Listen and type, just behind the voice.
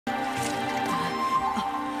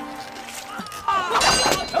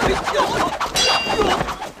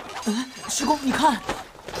师公，你看。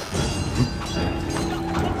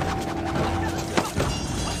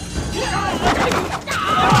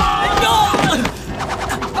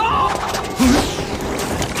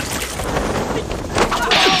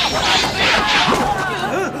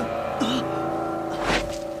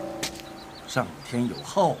 上天有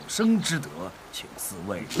好生之德，请四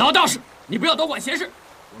位老道士，你不要多管闲事，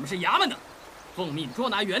我们是衙门的，奉命捉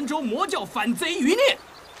拿元州魔教反贼余孽。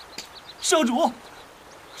少主，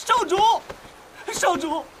少主，少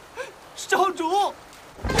主，少主！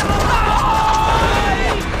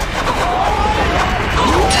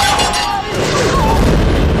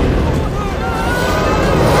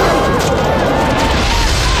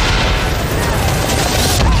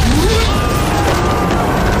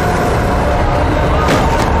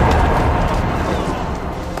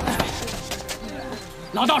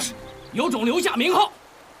老道士，有种留下名号。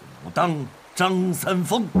武当张三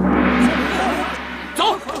丰。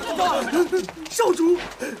走。少主，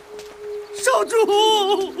少主，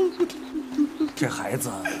这孩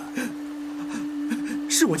子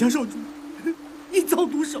是我家少主，因遭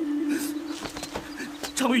毒手，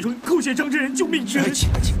常尉准叩谢张真人救命之恩。起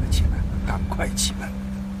来，起来，起来，赶快起来！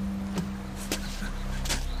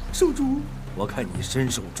少主，我看你身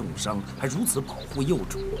受重伤，还如此保护幼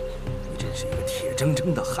主。 真是一个铁铮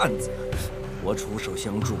铮的汉子，我出手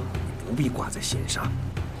相助，你不必挂在心上。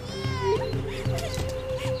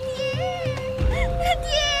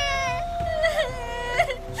爹，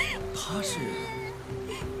她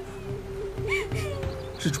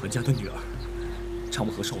是传家的女儿，常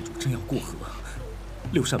母和少主正要过河，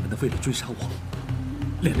六扇门的为了追杀我，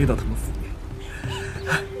连累到他们府内，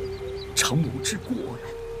常母之过呀。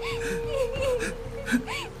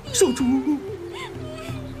少主。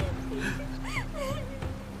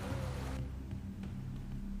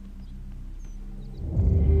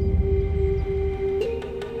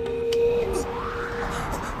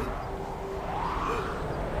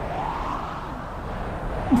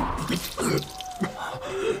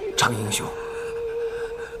 常英雄，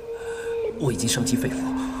我已经伤及肺腑，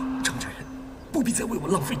常真人不必再为我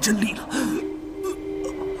浪费真力了。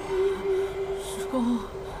师公，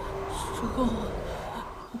师公，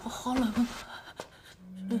我好冷。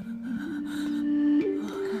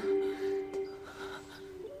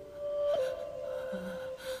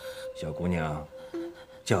小姑娘，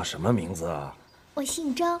叫什么名字啊？我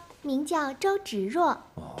姓周，名叫周芷若。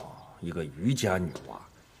哦，一个渔家女娃，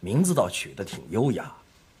名字倒取得挺优雅。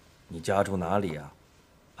 你家住哪里呀？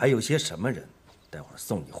还有些什么人？待会儿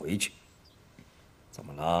送你回去。怎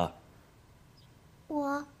么了？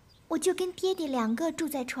我就跟爹爹两个住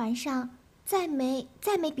在船上，再没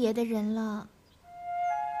别的人了。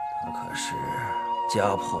他可是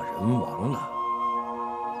家破人亡了。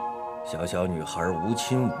小小女孩无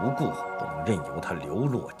亲无故，不能任由她流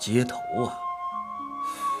落街头啊！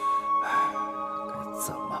唉，该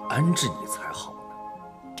怎么安置你才好呢？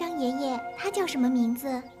张爷爷，他叫什么名字？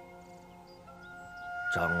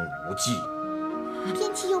 张无忌，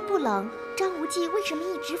天气又不冷，张无忌为什么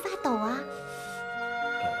一直发抖啊？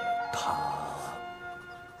他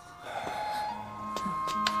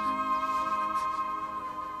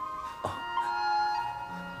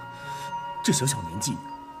这小小年纪，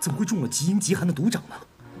怎么会中了极阴极寒的毒掌呢？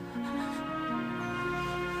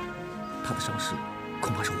他的伤势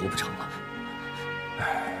恐怕是活不长了。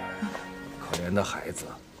唉，可怜的孩子，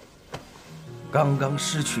刚刚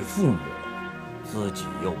失去父母。 自己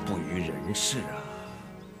又不于人世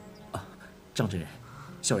啊！张真人，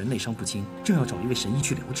小人内伤不轻，正要找一位神医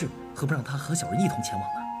去疗治，何不让他和小人一同前往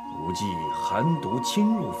呢？无忌寒毒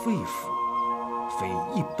侵入肺腑，非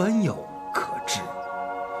一般药物可治，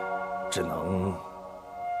只能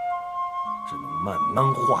慢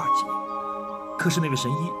慢化解。可是那位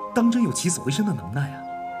神医当真有起死回生的能耐啊！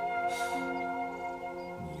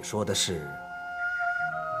你说的是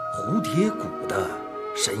蝴蝶谷的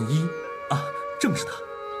神医啊？ 正是他。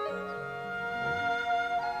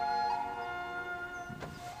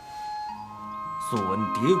素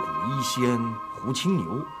闻蝶谷医仙胡青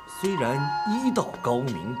牛，虽然医道高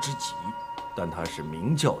明之极，但他是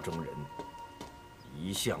明教中人，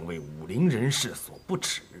一向为武林人士所不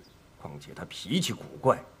齿。况且他脾气古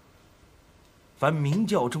怪，凡明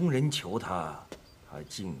教中人求他，他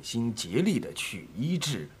尽心竭力地去医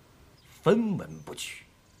治，分文不取。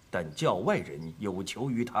 但教外人有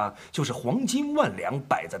求于他，就是黄金万两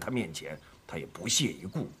摆在他面前，他也不屑一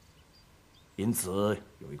顾。因此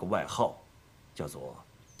有一个外号，叫做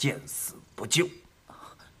“见死不救”。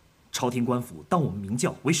朝廷官府当我们明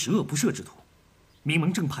教为十恶不赦之徒，名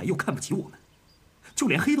门正派又看不起我们，就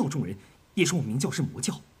连黑道众人也说我们明教是魔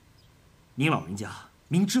教。您老人家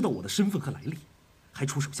明知道我的身份和来历，还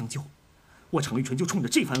出手相救，我常玉纯就冲着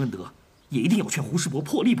这番恩德，也一定要劝胡世伯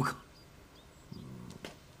破例不可。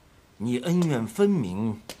你恩怨分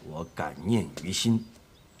明，我感念于心。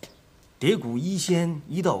叠谷医仙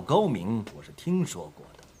医道高明，我是听说过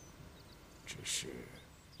的，只是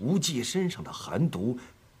无忌身上的寒毒，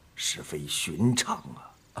实非寻常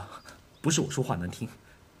啊！不是我说话难听，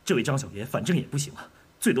这位张小爷反正也不行了，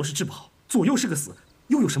最多是治不好，左右是个死，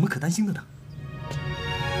又有什么可担心的呢？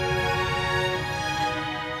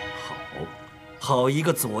好一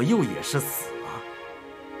个左右也是死啊！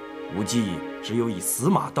无忌只有以死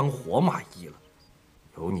马当活马医了，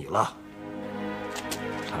有你了，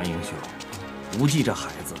常英雄，无忌这孩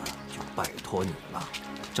子就拜托你了。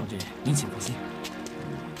张真人，您请放心。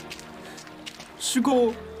师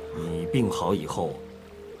公，你病好以后，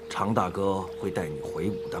常大哥会带你回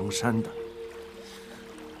武当山的。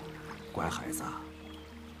乖孩子，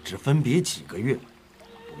只分别几个月，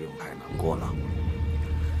不用太难过了。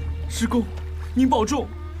师公，您保重。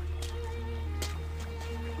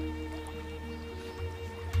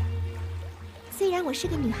虽然我是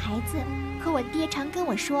个女孩子，可我爹常跟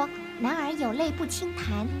我说“男儿有泪不轻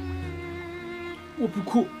弹”。我不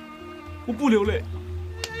哭，我不流泪。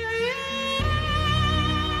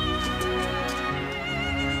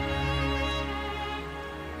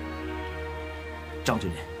张真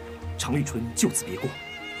人，常玉纯就此别过。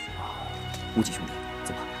无忌兄弟，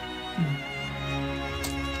走吧。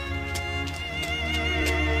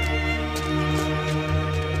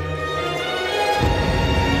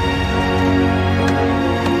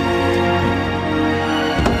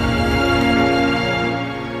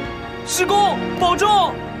师公，保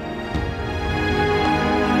重。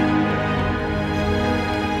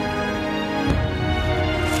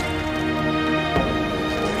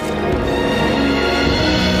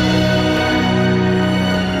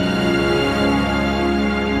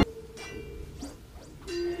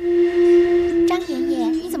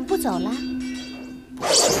走了。不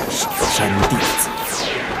是上山弟子，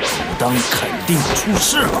武当肯定出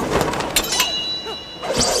事了。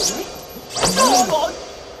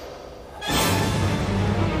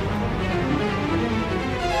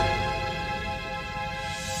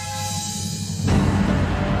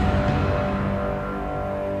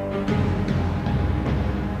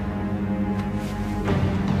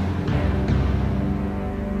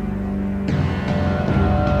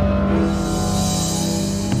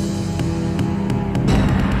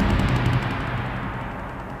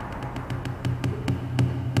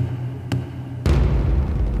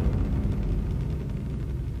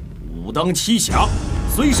武当七侠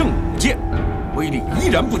虽胜武剑，威力依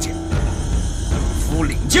然不减。夫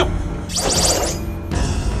领教。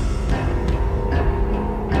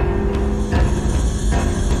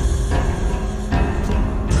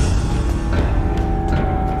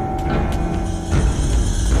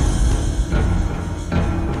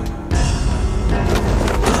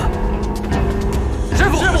师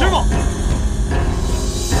傅，师傅。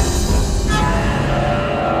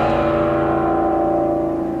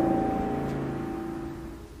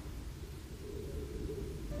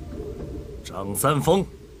张三丰，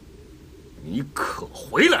你可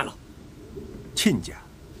回来了！亲家，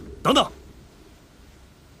等等，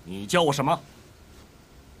你叫我什么？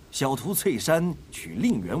小徒翠山娶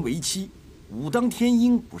令媛为妻，武当天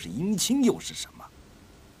鹰不是姻亲又是什么？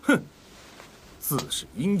哼，自是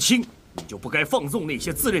姻亲，你就不该放纵那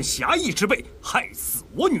些自认侠义之辈，害死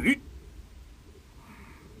我女。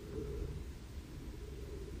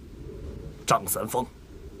张三丰，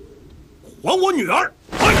还我女儿！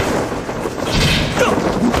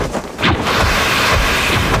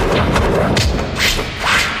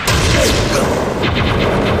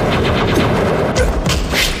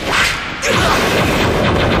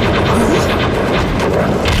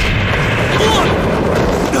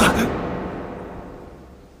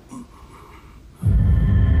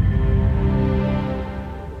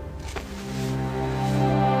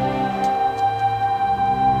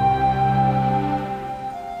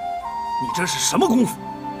你这是什么功夫？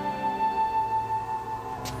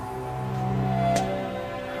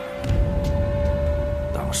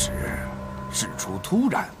当时事出突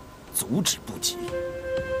然，阻止不及。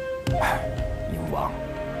唉，鹰王，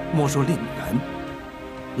莫说令媛，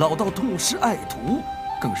老道痛失爱徒，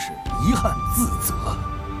更是遗憾自责。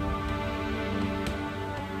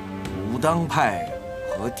武当派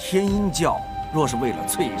和天鹰教若是为了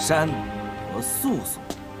翠山和素素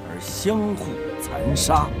而相互残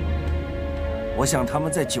杀，我想他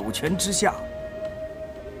们在九泉之下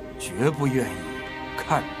绝不愿意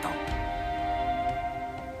看到。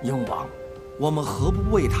鹰王，我们何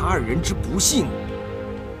不为他二人之不幸，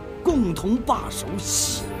共共同罢手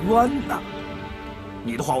洗冤呐。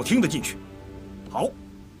你的话我听得进去。好，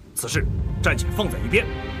此事暂且放在一边。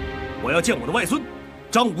我要见我的外孙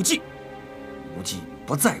张无忌。无忌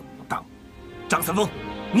不在武当。张三丰，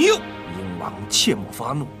你有英王切莫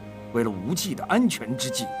发怒。为了无忌的安全之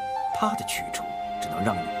计，他的去处只能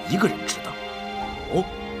让你一个人知道。哦。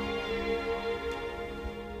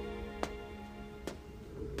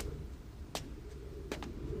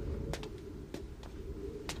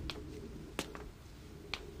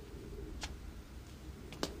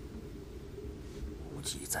无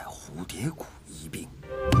忌在蝴蝶谷医病。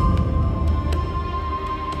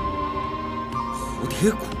蝴蝶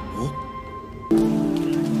谷。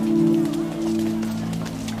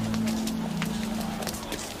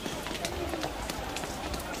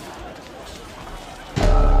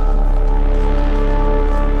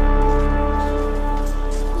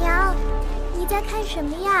娘，你在看什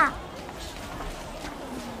么呀？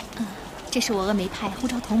这是我峨眉派呼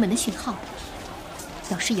召同门的讯号，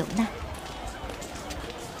表示有难。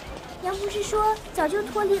娘不是说早就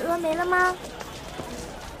脱离峨眉了吗？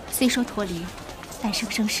虽说脱离，但生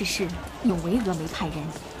生世世永为峨眉派人。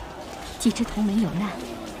既知同门有难，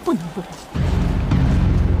不能不来。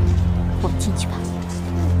我们进去吧。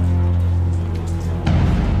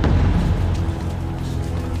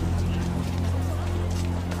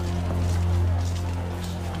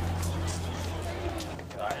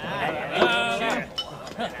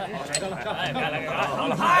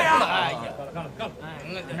嗨呀！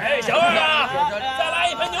哎，小二啊，再来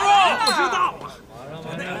一盆牛肉。不知道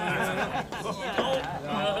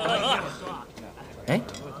啊。哎，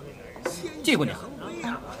季姑娘，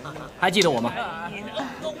还记得我吗？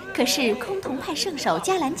可是崆峒派圣手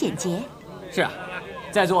加兰简洁。是啊，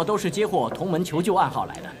在座都是接获同门求救暗号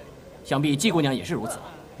来的，想必季姑娘也是如此。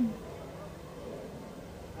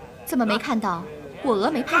怎么没看到我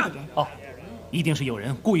峨眉派的人？哦，一定是有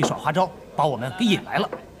人故意耍花招，把我们给引来了。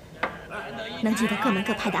能记得各门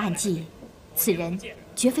各派的暗记，此人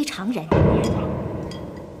绝非常人。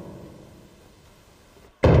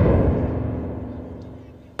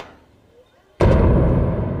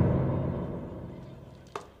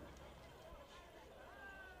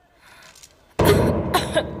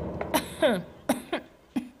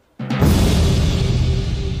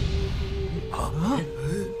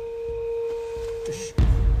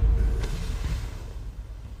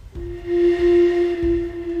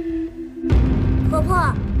婆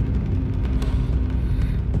婆，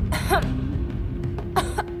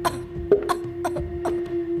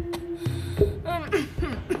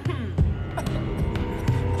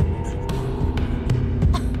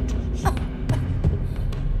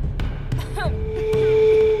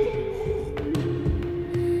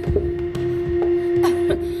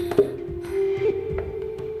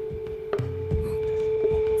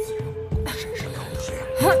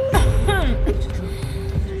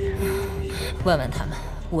问问他们，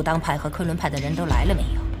武当派和昆仑派的人都来了没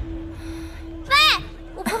有？喂，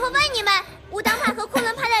我婆婆问你们，武当派和昆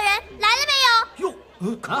仑派的人来了没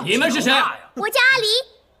有？你们是谁？我叫阿离，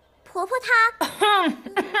婆婆她，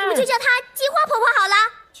你们就叫她金花婆婆好了。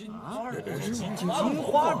金花婆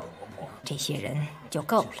婆，这些人就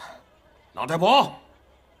够了。老太婆，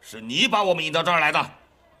是你把我们引到这儿来的，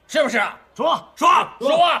是不是？说。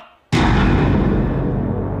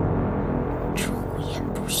出言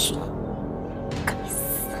不逊，该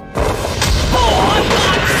死！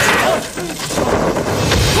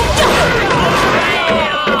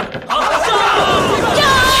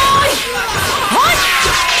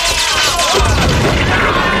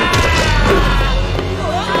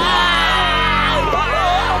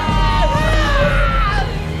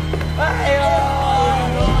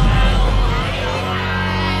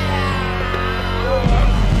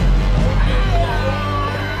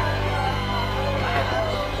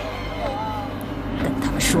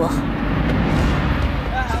说，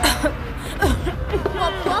我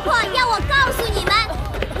婆婆要我告诉你们，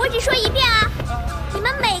我只说一遍啊，你们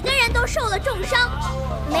每个人都受了重伤，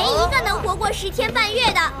没一个能活过10天半月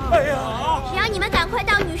的。只要你们赶快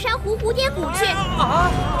到女珊瑚蝴蝶谷去，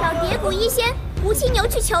找蝶谷医仙胡青牛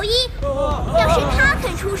去求医。要是他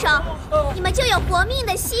肯出手，你们就有活命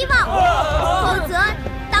的希望；否则，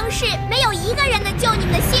当世没有一个人能救你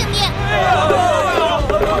们的性命。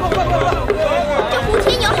这胡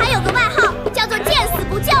天牛还有个外号，叫做见死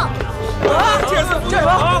不救。见死不救！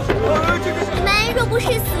你们若不是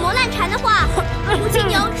死磨烂缠的话，胡青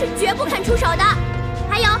牛是绝不肯出手的。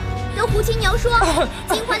还有，跟胡青牛说，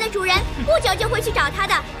金环的主人不久就会去找他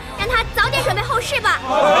的，让他早点准备后事吧。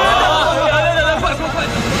快说！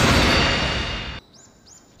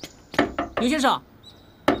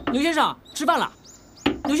牛先生，吃饭了。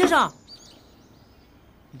刘先生。啊，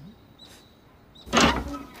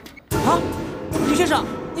刘先生，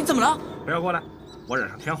你怎么了？不要过来，我染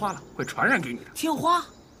上天花了，会传染给你的。天花？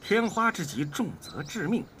天花之疾，重则致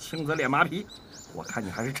命，轻则脸麻痹。我看你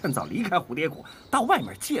还是趁早离开蝴蝶谷，到外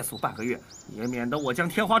面借宿半个月，也免得我将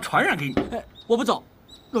天花传染给你。哎，我不走。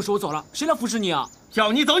若是我走了，谁来服侍你啊？叫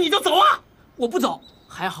你走你就走啊！我不走。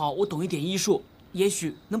还好我懂一点医术，也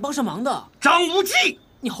许能帮上忙的。张无忌，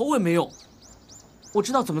你吼我也没用。我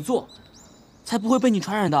知道怎么做，才不会被你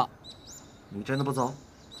传染的。你真的不走？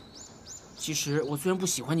其实我虽然不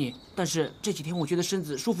喜欢你，但是这几天我觉得身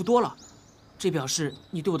子舒服多了，这表示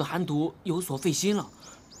你对我的寒毒有所费心了。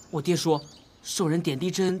我爹说，受人点滴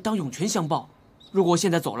针当涌泉相报。如果我现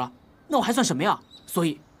在走了，那我还算什么呀？所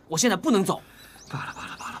以我现在不能走。罢了，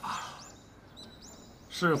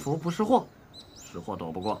是福不是祸，是祸躲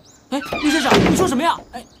不过。哎，刘先生，你说什么呀？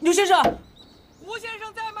哎，刘先生，胡先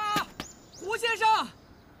生在吗？胡先生，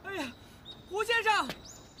哎呀，胡先生，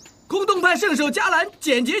空洞派圣手伽蓝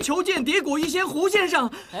简洁求见蝶谷一仙胡先生。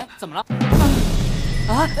哎，怎么了？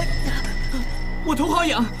啊！我头好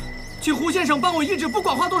痒，请胡先生帮我医治，不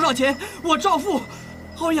管花多少钱，我照付。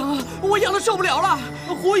好痒啊，我痒得受不了了。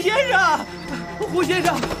胡先生，胡先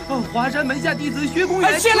生，华山门下弟子薛公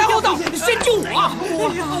元，先来后到，先救我！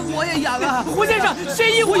我也痒啊！胡先生，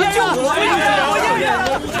先医我，救我！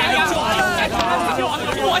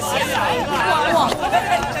我先来！哇，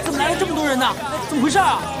怎么来了这么多人呢？怎么回事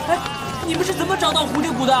啊？哎，你们是怎么找到蝴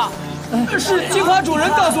蝶谷的？是金花主人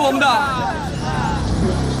告诉我们的。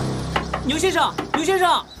牛先生，牛先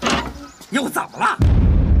生，又怎么了？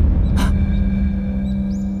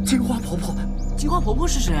金花婆婆，金花婆婆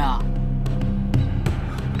是谁啊？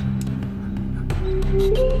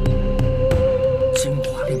金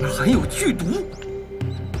花里面含有剧毒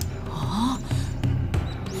啊！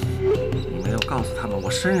你没有告诉他们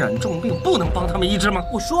我身染重病，不能帮他们医治吗？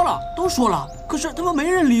我说了，都说了，可是他们没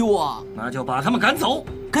人理我。那就把他们赶走。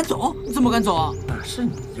赶走？怎么赶走啊？那是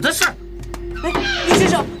你的事儿。哎，牛先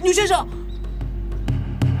生，牛先生。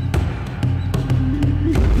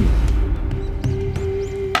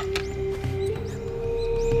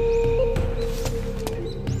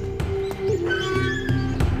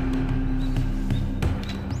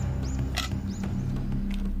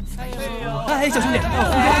哎，小兄弟，胡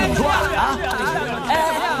先生怎么说啊？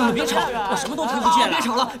哎，你们别吵，我什么都听不见了。别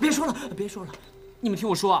吵了，别说了，别说了。你们听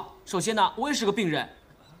我说啊，首先呢，我也是个病人，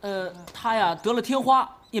他呀得了天花，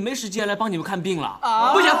也没时间来帮你们看病了。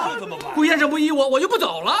不行，胡先生不医我，我就不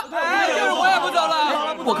走了。就是我也不走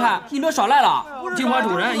了。我看你们要耍赖了。金花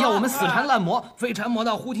主人要我们死缠烂磨，非缠磨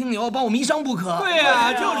到胡听牛，把我迷伤不可。对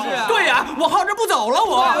呀，就是啊。对呀，我耗着不走了，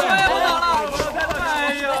我也不走了。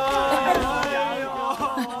哎呦！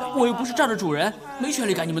我又不是这儿的主人，没权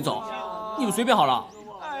利赶你们走，你们随便好了。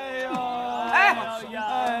哎呦！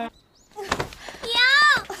哎！娘！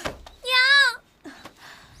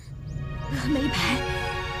没牌，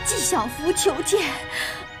纪晓芙求见。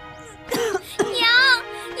娘，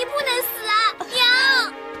你不能死啊！娘！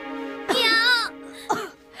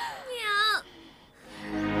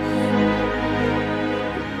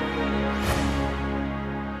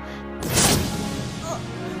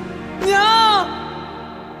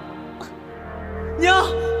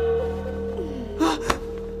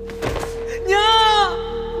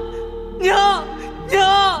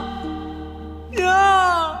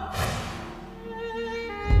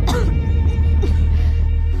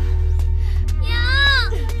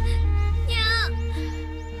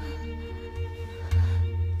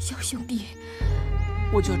小兄弟，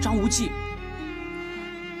我叫张无忌。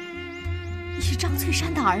你是张翠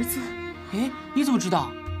山的儿子。哎，你怎么知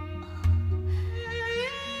道？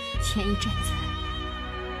前一阵子，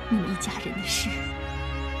你们一家人的事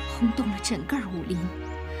轰动了整个武林。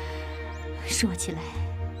说起来，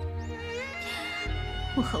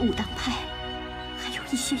我和武当派还有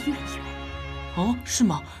一些渊源。哦，是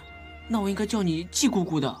吗？那我应该叫你季姑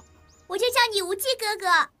姑的。我就叫你无忌哥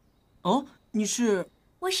哥。哦，你是？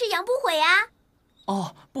我是杨不悔啊。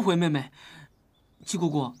哦，不悔妹妹。季姑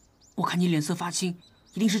姑，我看你脸色发青，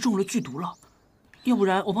一定是中了剧毒了。要不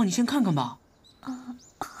然我帮你先看看吧。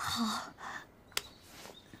好。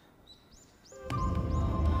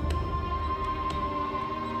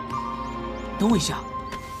等我一下。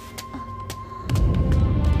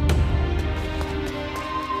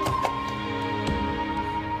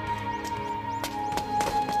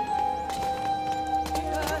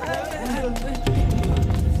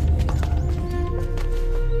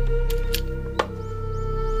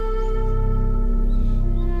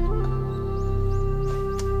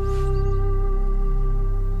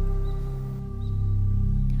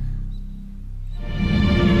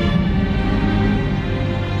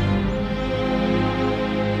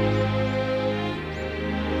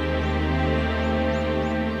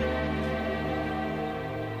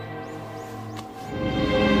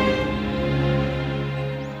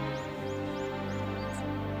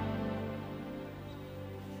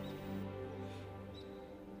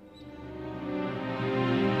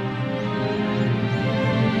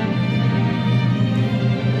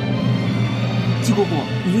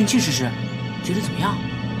运气试试，觉得怎么样？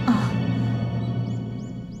啊。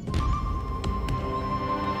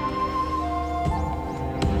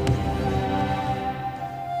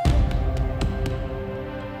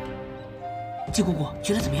季姑姑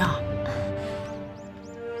觉得怎么样？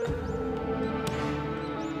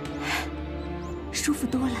舒服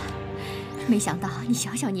多了。没想到你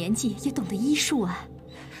小小年纪也懂得医术啊！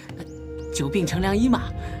久病成良医嘛。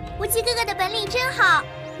无忌哥哥的本领真好，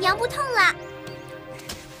娘不痛了。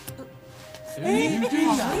哎，真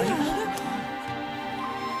好！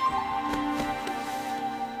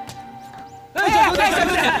哎，小兄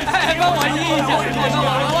弟，哎，帮我医一下，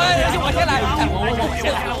我先来，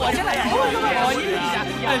我先来，我医一下。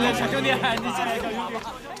哎，小兄弟，你先来，小兄弟。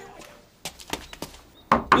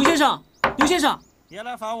牛先生，牛先生，别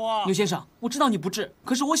来烦我。牛先生，我知道你不治，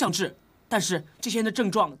可是我想治，但是这些人的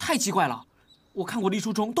症状太奇怪了，我看过的医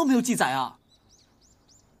书中都没有记载啊。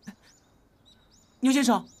牛先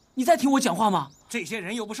生，你在听我讲话吗？这些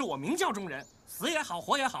人又不是我明教中人，死也好，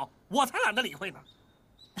活也好，我才懒得理会呢。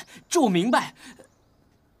这我明白。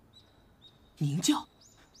明教，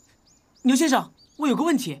牛先生，我有个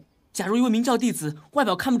问题：假如一位明教弟子外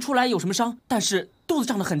表看不出来有什么伤，但是肚子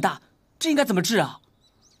胀得很大，这应该怎么治啊？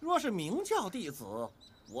若是明教弟子，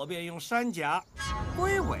我便用山甲、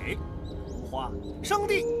龟尾、五花、生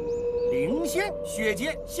地、灵仙、血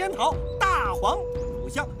结、仙桃、大黄、乳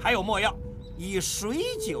香，还有没药，以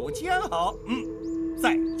水酒煎好，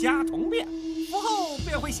再加铜变，服后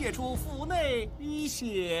便会泄出腹内淤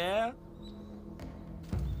血。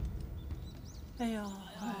哎呀！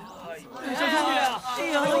小兄弟，哎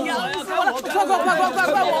呀，快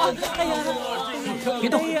我！哎呀，别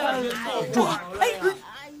动，住啊！哎呀，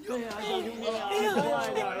小兄弟，哎呀，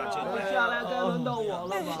下来该轮到我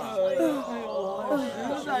了吧？哎呦，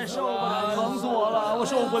实在受不了，疼死我了，我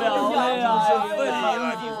受不了了呀！小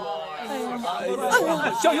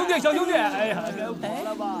兄弟，哎呀，该我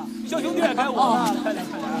了吧？小兄弟，该我了，快点！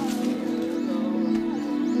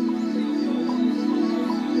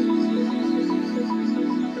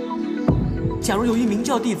假如有一明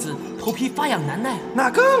教弟子头皮发痒难耐，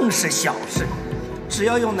那更是小事，只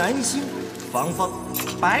要用南星、防风、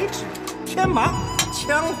白芷、天麻、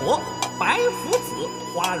羌活、白附子、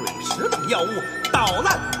花蕊石等药物捣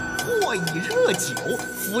烂，或以热酒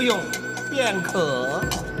服用便可。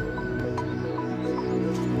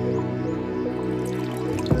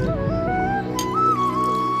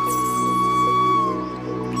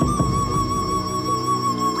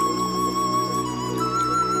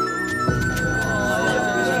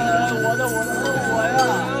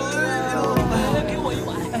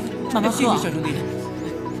慢慢喝啊，小兄弟。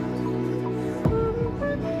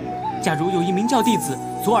假如有一明教弟子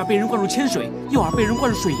左耳被人灌入铅水，右耳被人灌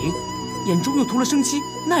入水银，眼中又涂了生漆，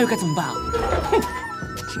那又该怎么办啊？哼，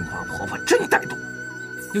听话婆婆真歹毒。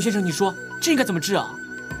刘先生，你说这应该怎么治啊？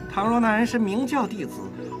倘若那人是明教弟子，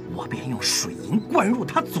我便用水银灌入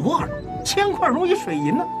他左耳，铅块溶于水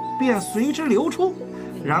银呢，便随之流出，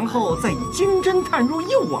然后再以金针探入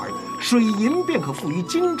右耳。水银便可附于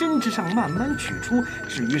金针之上，慢慢取出。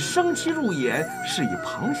至于生漆入眼，是以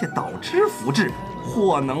螃蟹捣汁服治，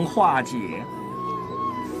或能化解。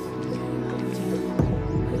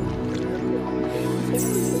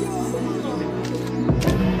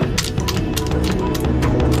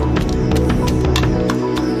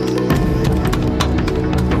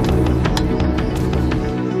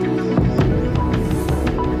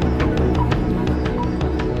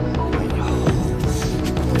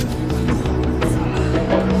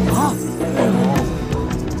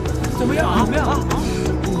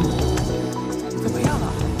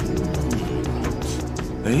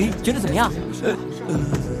觉得怎么样？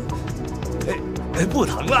不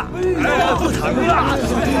疼了，不疼了，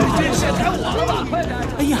真是该我了吧？快点！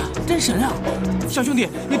哎呀，真神啊！小兄弟，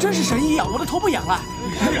你真是神医啊！我的头不痒了，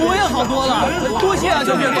我也好多了，多谢啊，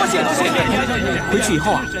小兄弟，多谢。回去以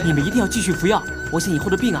后啊，你们一定要继续服药，我想以后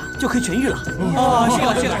的病啊就可以痊愈了。谢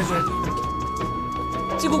了。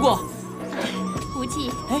季姑姑，无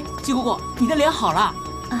忌，哎，季姑姑，你的脸好了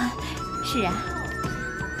啊？是啊，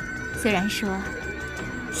虽然说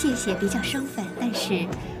谢谢比较生分，但是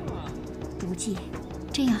无忌，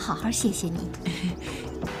真要好好谢谢你。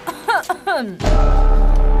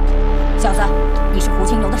小子，你是胡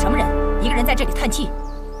青牛的什么人？一个人在这里叹气？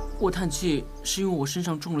我叹气是因为我身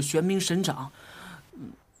上中了玄冥神掌，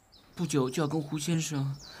不久就要跟胡先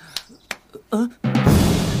生。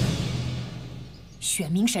玄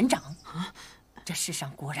冥神掌？这世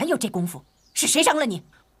上果然有这功夫。是谁伤了你？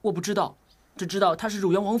我不知道，只知道他是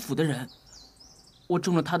汝阳王府的人。我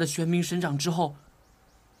中了他的玄冥神掌之后，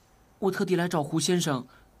我特地来找胡先生，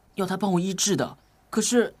要他帮我医治的。可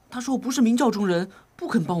是他说我不是明教中人，不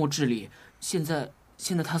肯帮我治理。现在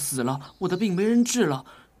他死了，我的病没人治了，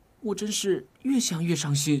我真是越想越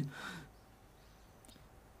伤心。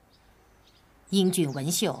英俊文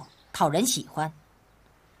秀，讨人喜欢。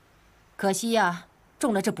可惜呀，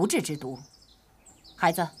中了这不治之毒。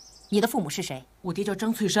孩子，你的父母是谁？我爹叫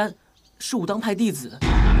张翠山，是武当派弟子。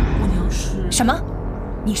我娘是……什么？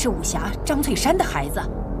你是武侠张翠山的孩子？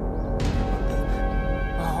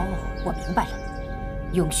哦，我明白了。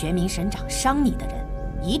用玄冥神掌伤你的人，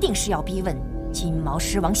一定是要逼问金毛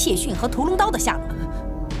狮王谢逊和屠龙刀的下落。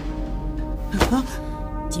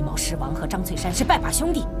金毛狮王和张翠山是拜把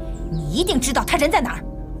兄弟，你一定知道他人在哪儿。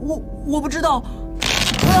我不知道。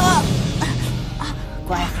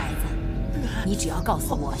乖孩子，你只要告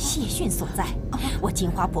诉我谢逊所在，我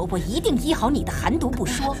金花伯伯一定医好你的寒毒不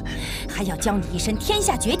说，还要教你一身天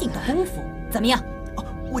下绝顶的功夫，怎么样？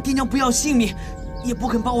我爹娘不要性命，也不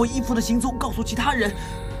肯把我义父的行踪告诉其他人。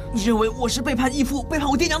你认为我是背叛义父、背叛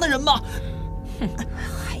我爹娘的人吗？哼，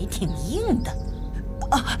还挺硬的。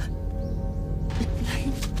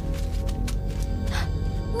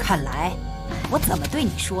看来我怎么对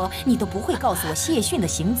你说，你都不会告诉我谢逊的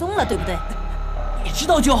行踪了，对不对？你知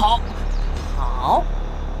道就好。好，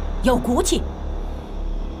有骨气。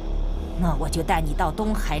那我就带你到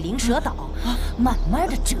东海灵蛇岛，慢慢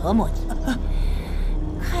的折磨你，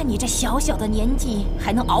看你这小小的年纪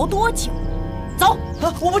还能熬多久。走！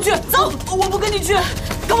我不去。走！我不跟你去。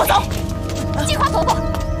跟我走！金花婆婆，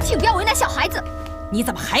请不要为难小孩子。你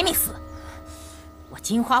怎么还没死？我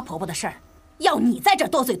金花婆婆的事儿，要你在这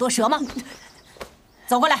多嘴多舌吗？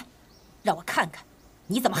走过来，让我看看，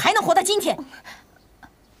你怎么还能活到今天？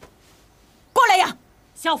过来呀，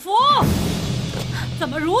小福，怎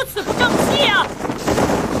么如此不争气啊？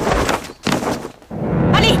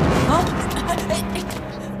阿丽，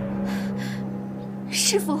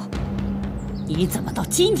师父，你怎么到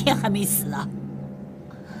今天还没死啊？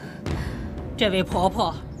这位婆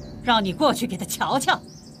婆让你过去给她瞧瞧，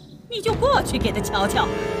你就过去给她瞧瞧，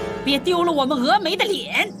别丢了我们峨眉的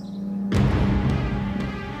脸。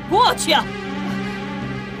过去啊！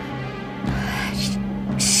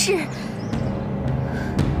是。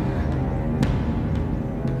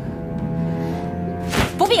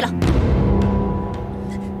不必了，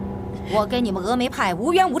我跟你们峨眉派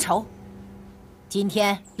无冤无仇，今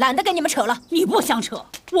天懒得跟你们扯了。你不想扯，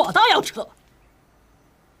我倒要扯。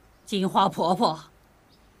金花婆婆，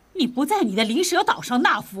你不在你的灵蛇岛上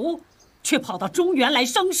纳福，却跑到中原来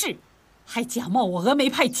生事，还假冒我峨眉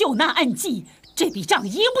派救难案记，这笔账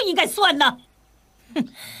应不应该算呢？哼，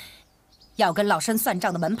要跟老身算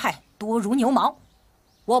账的门派多如牛毛，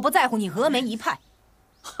我不在乎你峨眉一派。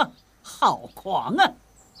哼，好狂啊！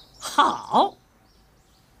好，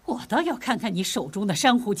我倒要看看你手中的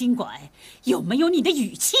珊瑚金拐有没有你的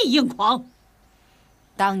语气硬狂。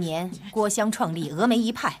当年郭襄创立峨眉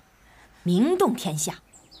一派，名动天下，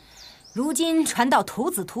如今传到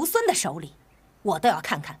徒子徒孙的手里，我倒要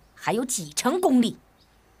看看还有几成功力。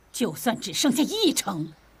就算只剩下1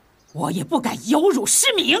成，我也不敢有辱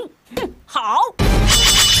师名。哼，好。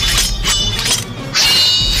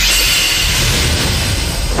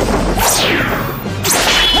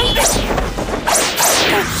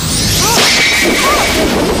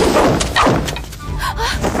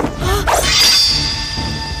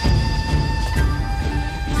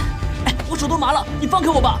我手都麻了，你放开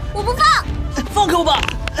我吧！我不放！放开我吧！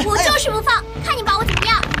我就是不放，看你把我怎么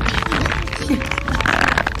样！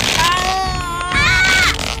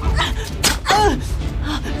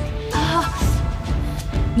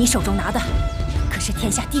你手中拿的可是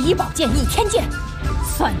天下第一宝剑倚天剑，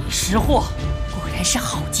算你识货，果然是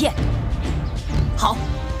好剑。好，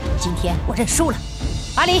今天我认输了。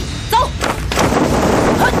阿里，走！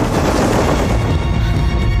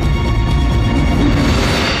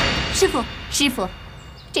师傅，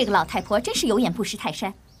这个老太婆真是有眼不识泰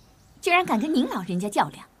山，居然敢跟您老人家较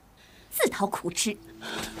量，自讨苦吃。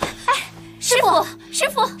哎，师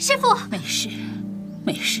傅，没事，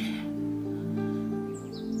没事。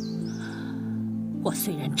我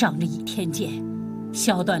虽然仗着倚天剑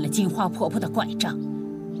削断了金花婆婆的拐杖，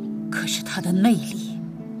可是她的内力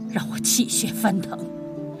让我气血翻腾。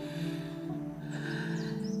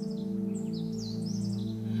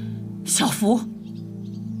小福，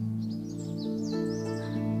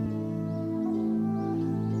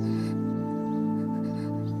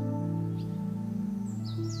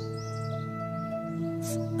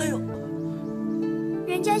哎呦，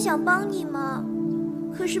人家想帮你嘛，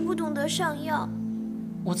可是不懂得上药。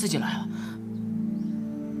我自己来啊。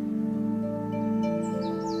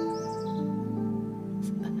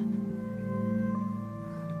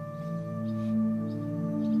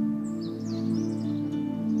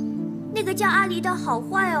家阿离的好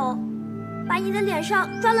坏哦，把你的脸上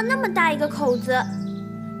抓了那么大一个口子，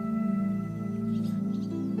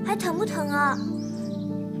还疼不疼啊？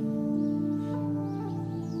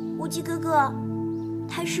无忌哥哥，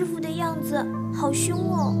太师傅的样子好凶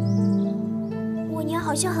哦，我娘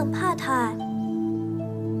好像很怕他。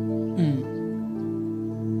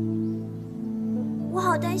我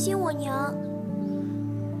好担心我娘。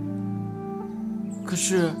可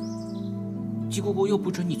是，鸡姑姑又不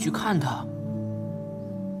准你去看她。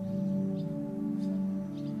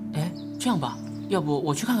哎，这样吧，要不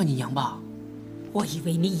我去看看你娘吧。我以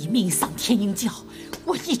为你已命丧天鹰教，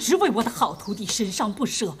我一直为我的好徒弟身上不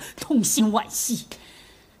舍，痛心惋惜。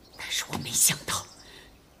但是我没想到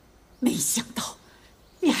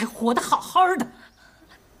你还活得好好的。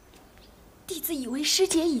弟子以为师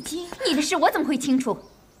姐已经……你的事我怎么会清楚？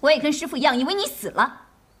我也跟师父一样，以为你死了。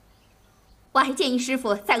我还建议师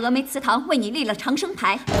父在峨眉祠堂为你立了长生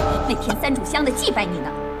牌，每天3炷香的祭拜你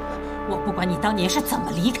呢。我不管你当年是怎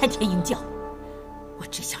么离开天鹰教，我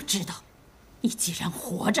只想知道，你既然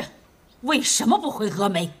活着，为什么不回峨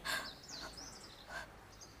眉？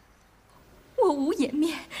我无颜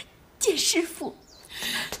面见师父，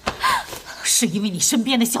是因为你身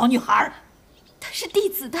边的小女孩，她是弟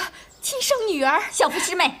子的亲生女儿。小福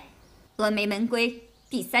师妹，峨眉门规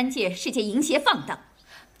第3戒是戒淫邪放荡，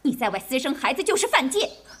你在外私生孩子就是犯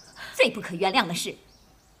戒，最不可原谅的是，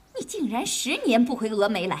你竟然10年不回峨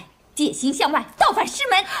眉来，戒心向外，倒反师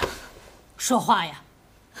门。说话呀！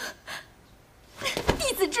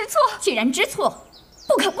弟子知错。既然知错，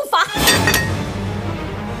不可不罚。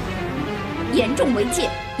严重违戒，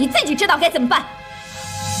你自己知道该怎么办。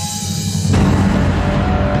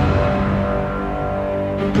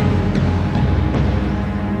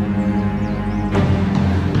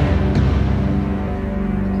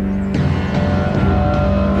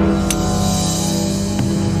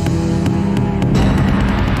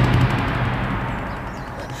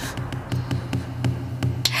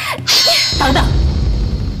等等，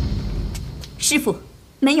师父，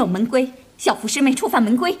门有门规，小福师妹触犯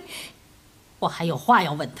门规，我还有话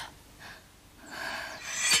要问他。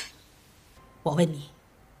我问你，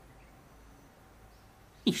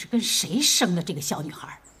你是跟谁生的这个小女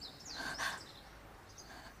孩？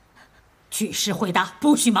据实回答，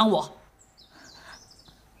不许瞒我。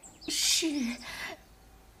是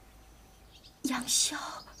杨逍。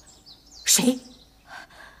谁？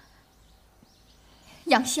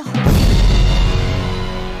杨逍。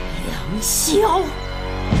杨逍，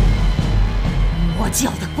魔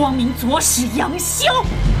教的光明左使杨逍，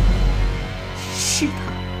是他。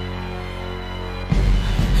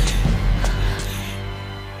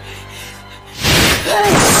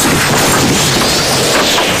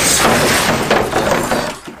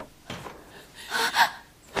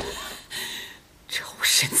仇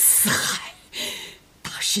深似海，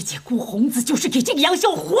大师姐顾红子就是给这个杨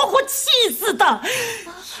逍活活气死的。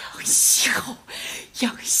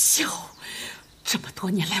杨逍，这么多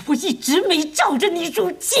年来我一直没照着你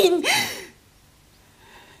入京。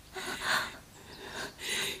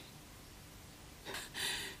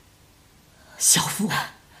小福，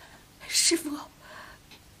师父，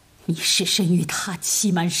你是身于他，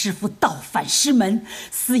欺瞒师父，倒反师门，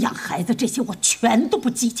饲养孩子，这些我全都不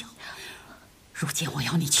计较。如今我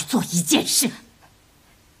要你去做一件事。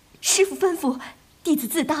师父吩咐，弟子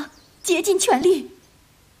自当竭尽全力。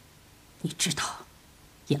你知道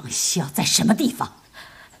杨逍在什么地方？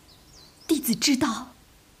弟子知道。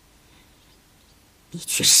你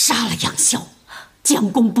去杀了杨逍，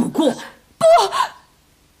将功补过。不！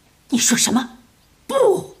你说什么？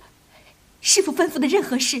不！师父吩咐的任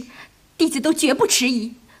何事，弟子都绝不迟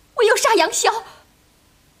疑。唯有杀杨逍，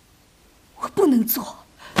我不能做。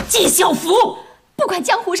纪晓芙，不管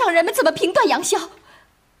江湖上人们怎么评断杨逍，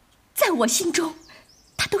在我心中，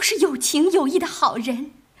他都是有情有义的好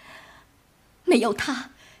人。没有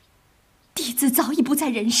他，弟子早已不在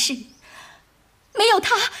人世。没有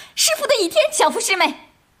他，师父的倚天。小福师妹，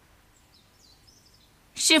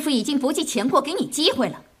师父已经不计前过给你机会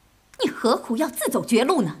了，你何苦要自走绝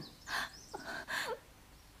路呢？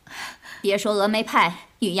别说峨眉派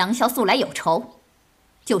与杨逍素来有仇，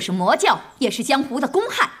就是魔教也是江湖的公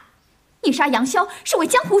害。你杀杨逍是为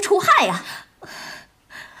江湖除害啊！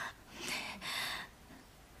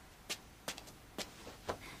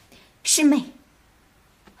师妹，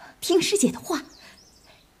听师姐的话，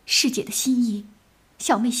师姐的心意，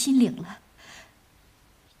小妹心领了。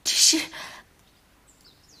只是，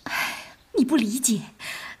你不理解，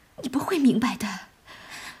你不会明白的。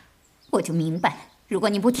我就明白，如果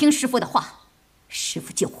你不听师父的话，师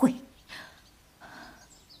父就会。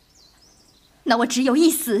那我只有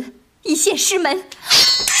一死，以谢师门。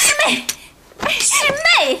师妹，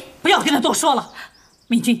不要跟他多说了。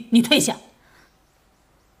敏君，你退下。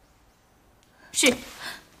是。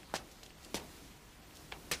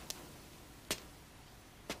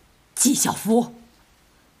纪晓芙，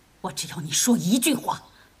我只要你说一句话，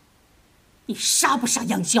你杀不杀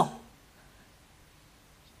杨逍？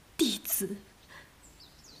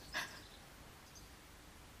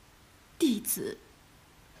弟子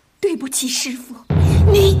对不起师父。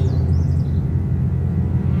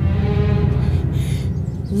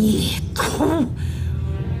孽徒，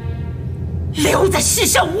留在世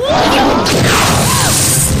上无有。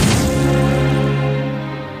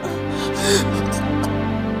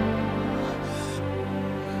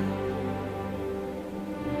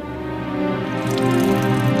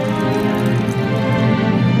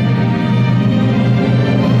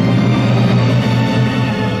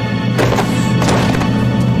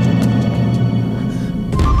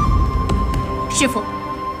师父，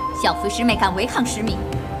小福师妹敢违抗师命，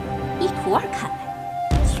依徒儿看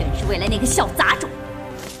来，全是为了那个小杂种。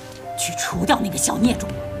去除掉那个小孽种，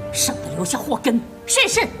省得留下祸根。是。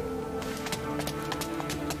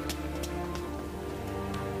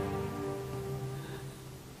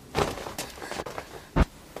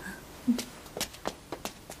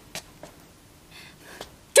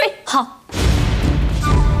追！好。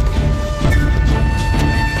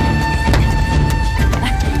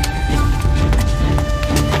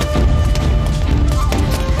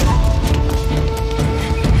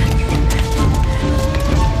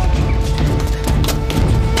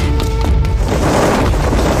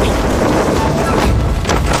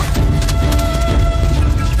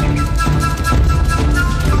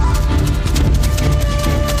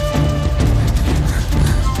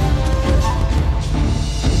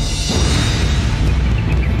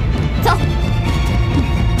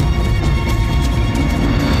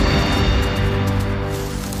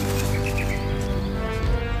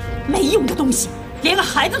连个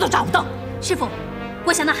孩子都找不到。师父，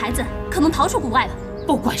我想那孩子可能逃出谷外了。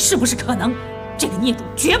不管是不是可能，这个孽种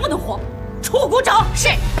绝不能活。出谷找。是。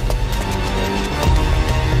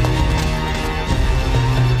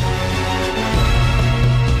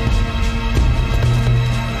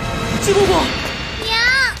季姑姑，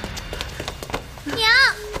娘，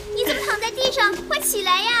你怎么躺在地上？快起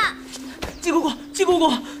来呀！季姑姑，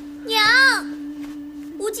娘，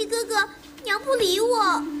无忌哥哥，娘不理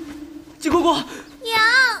我。季姑姑，娘，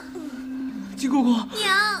季姑姑，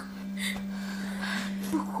娘，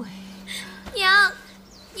不会。娘，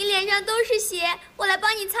你脸上都是血，我来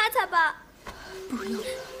帮你擦擦吧。不用，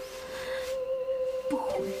不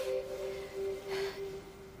会。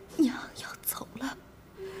娘要走了，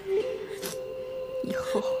以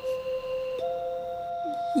后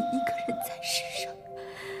你一个人在世上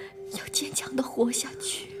要坚强地活下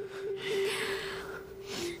去，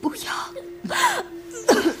不要。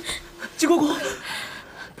季姑姑，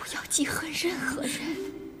不要记恨任何人。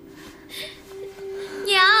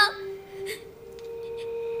娘，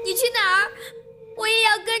你去哪儿，我也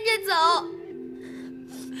要跟着走。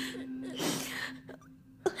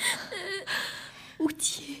无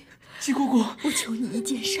忌，季姑姑，我求你一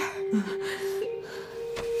件事儿。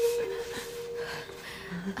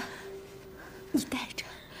你带着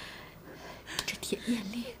这铁燕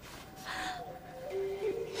令，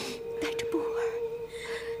带着布儿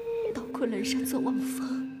到昆仑山做望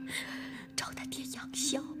风，找他爹杨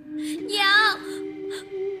逍。娘，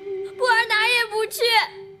布儿哪儿也不去。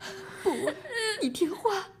布儿，你听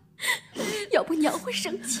话，要不娘会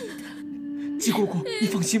生气的。季姑姑，你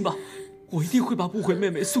放心吧，我一定会把不悔妹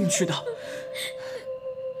妹送去的。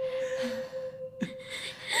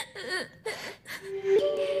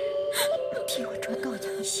替我转告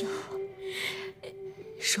杨逍，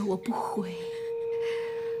说我不悔，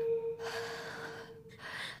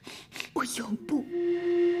我永不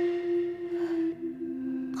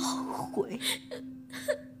后悔。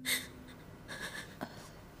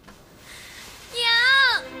娘，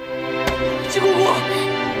季姑姑，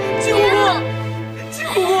季姑姑，季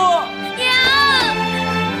姑姑。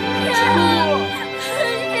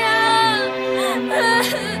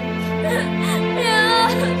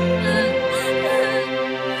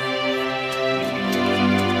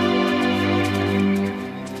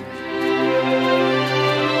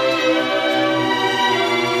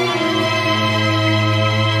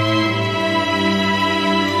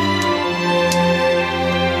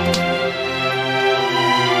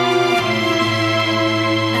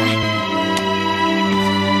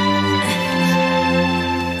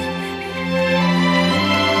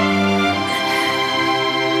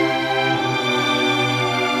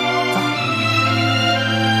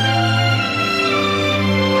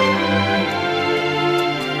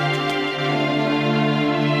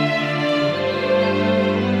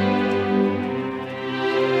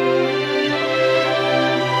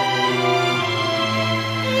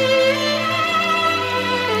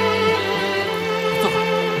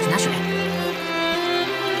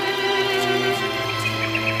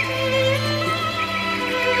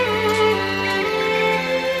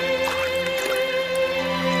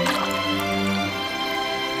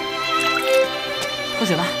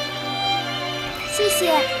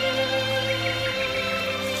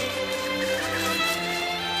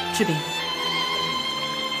士兵。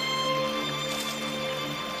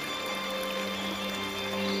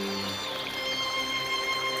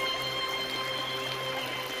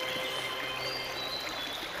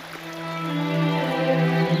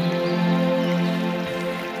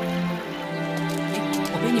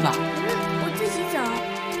我背你吧。我自己走。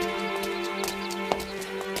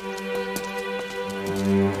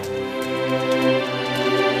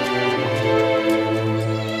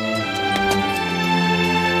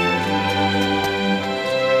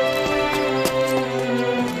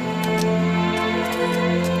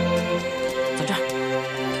走这儿。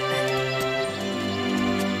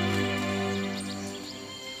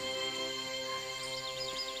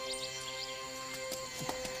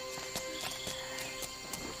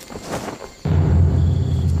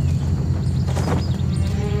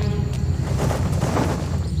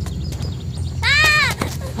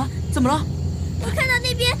啊！怎么了？我看到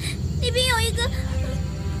那边有一个，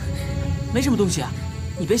没什么东西啊，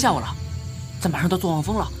你别吓我了。咱马上到坐望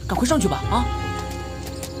峰了，赶快上去吧！啊！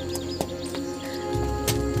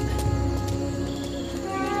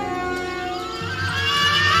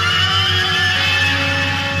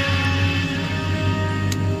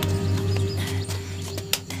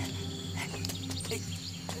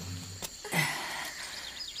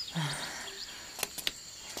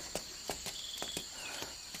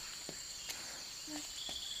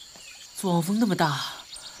坐望峰那么大。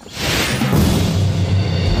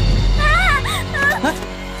哎，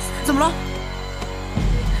怎么了？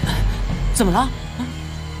怎么了？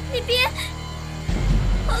那边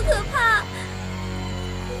好可怕。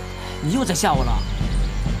你又在吓我了。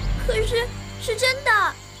可是是真的。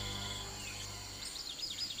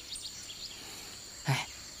哎，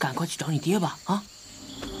赶快去找你爹吧！啊！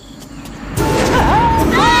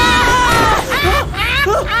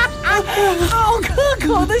好可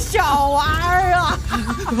口的小娃儿啊！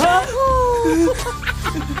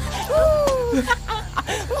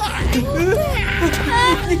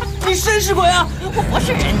你真是鬼啊！我不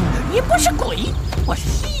是人，也不是鬼，我是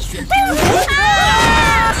吸血动物。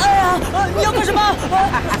哎呀，你要干什么？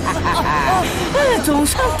总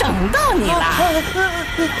算等到你了，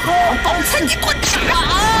好饱餐你滚蛋！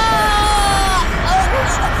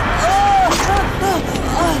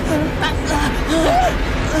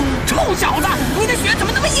臭小子，你的血怎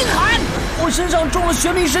么那么硬寒？我身上中了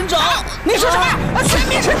玄冥神掌。你说什么？玄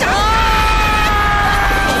冥神掌！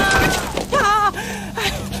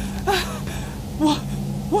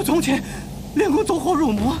我从前练功走火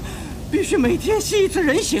入魔，必须每天吸一次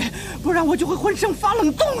人血，不然我就会浑身发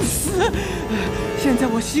冷冻死。现在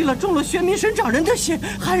我吸了中了玄冥神掌人的血，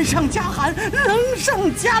寒上加寒，冷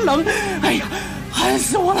上加冷。哎呀，寒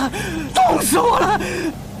死我了，冻死我了，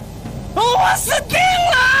我死定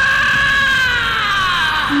了！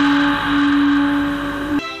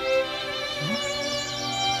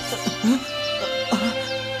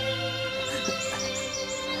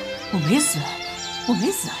我没死，我没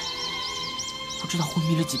死，不知道昏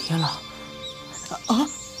迷了几天了。啊！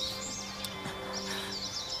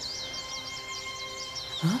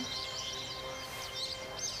啊！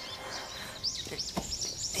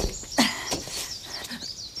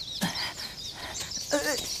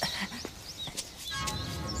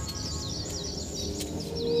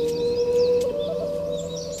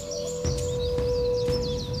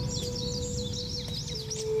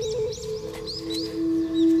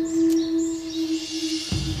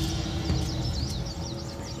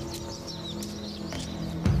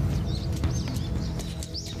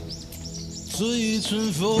追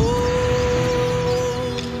春风，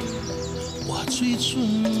我追春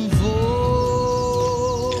风，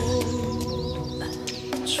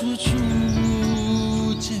处处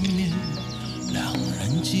见面，两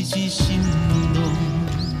人激起心动。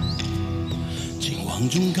近望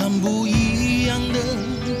中看不一样的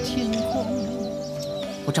天空。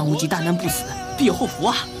我张无忌大难不死，必有后福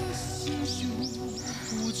啊！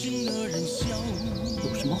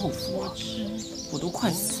有什么后福啊？我都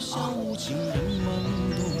快死了。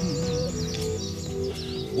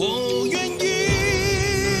我愿意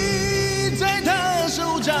在他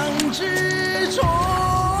手掌之中，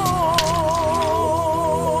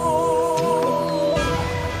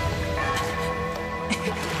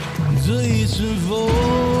追春风，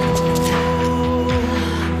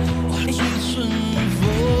追春风，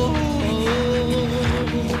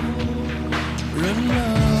人啊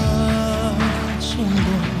冲动，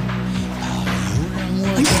它又让我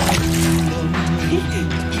感动。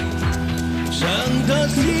伤的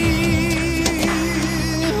心，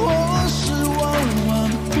我是万万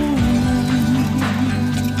不能。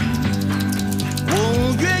我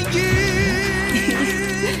愿意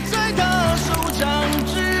在他手掌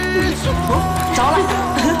之着了。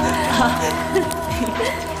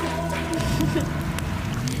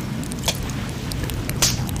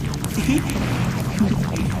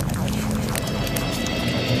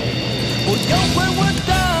不要怪我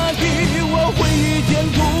大意，我会与天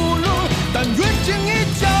屠龙，但愿见你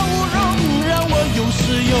笑容，让我有始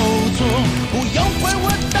有终。不要怪我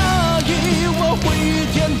大意，我会与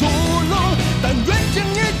天屠龙，但愿见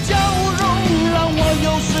你笑容，让我有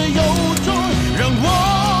始有终，让我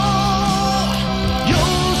有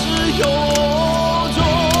始有终。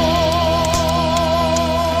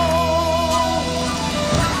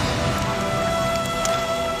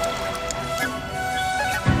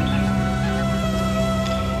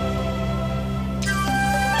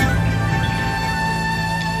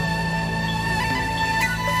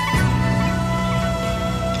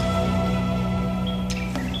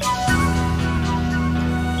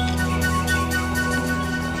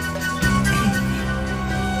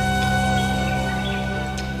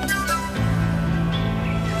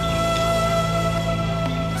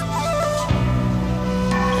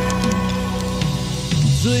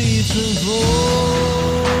醉春风，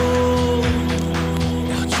我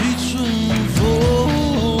醉春风，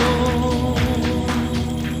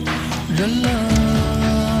人了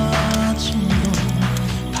情动，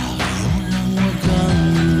它又让我感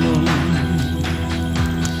动。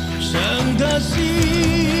伤他心，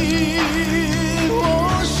我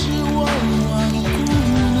是万万不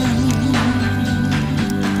能。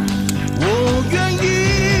我愿意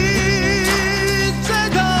在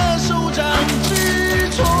他手掌之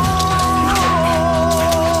中。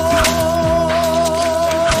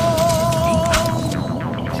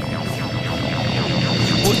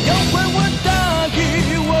不要怪我大意，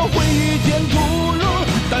我会与天屠龙，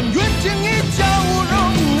但愿见你笑容，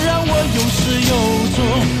让我有始有终。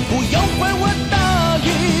不要怪我大意，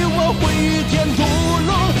我会与天屠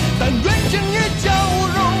龙，但愿见你笑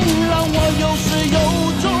容，让我有始有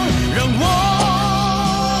终，让我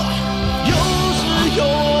有始有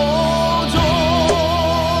终。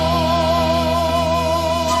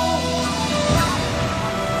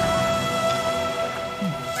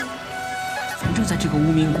反正在这个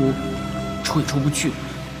无名谷出也出不去，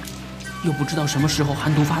又不知道什么时候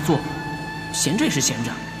寒毒发作，闲着也是闲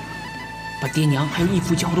着，把爹娘还有义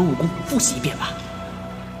父教我的武功复习一遍吧。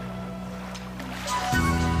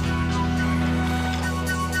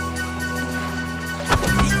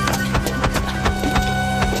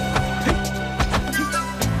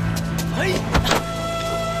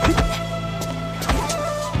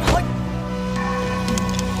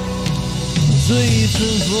醉春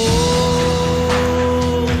风，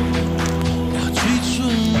我醉春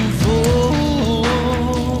风，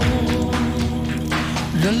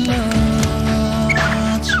人了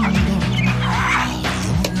情动，它又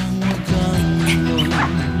让我感动。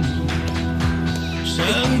伤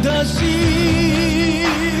他心，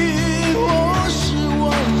我是万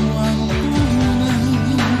万不能。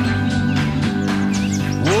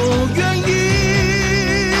我愿意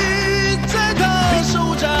在他手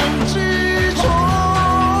掌之中。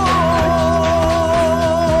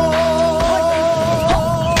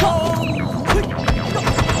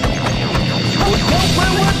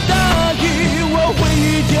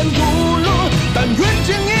但愿见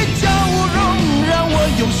你笑容，让我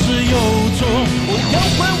有始有终。不要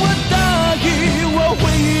怪我大意，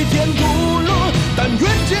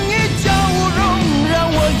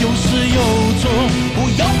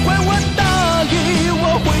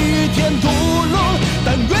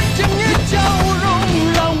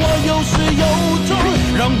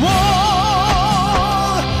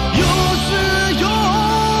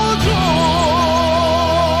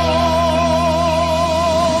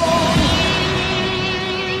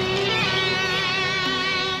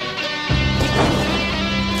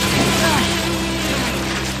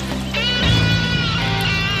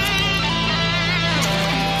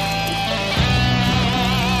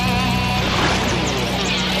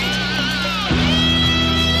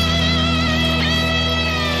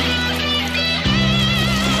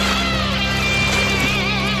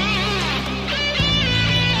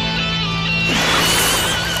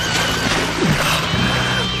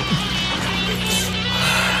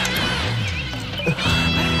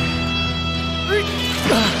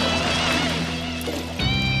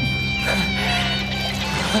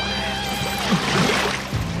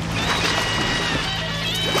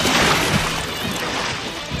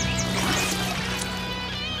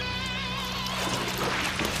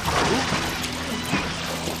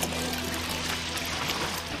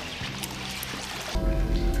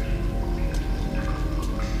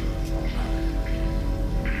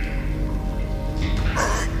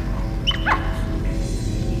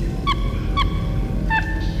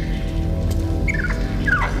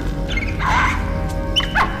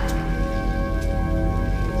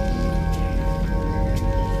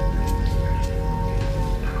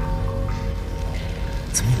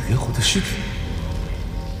后的尸体，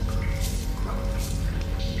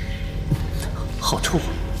好臭啊！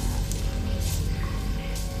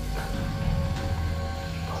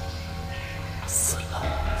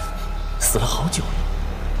死了好久了，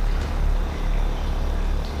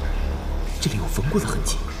这里有缝过的痕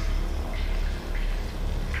迹，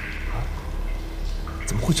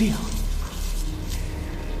怎么会这样？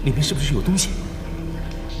里面是不是有东西？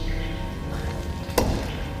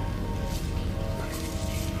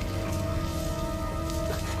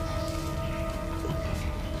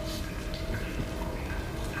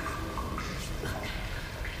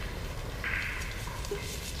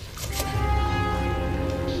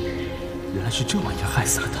原来是这玩意儿害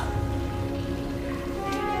死了他。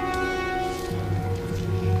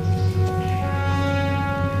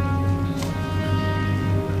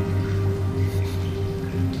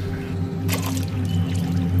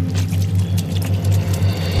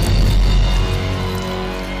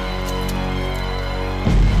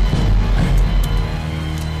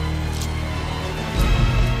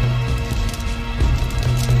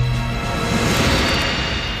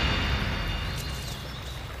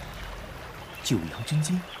九阳真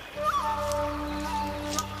经，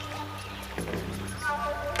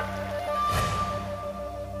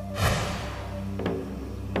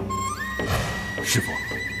师傅，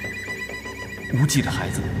无忌的孩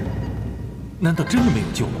子，难道真的没有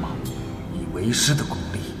救了吗？以为师的功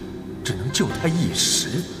力，只能救他一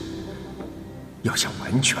时。要想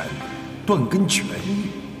完全断根痊愈，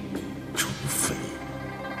除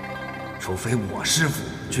非我师父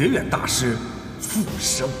绝远大师复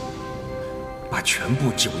生。把全部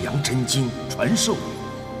九阳真经传授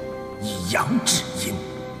你，以阳治阴。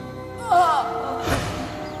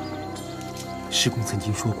师公曾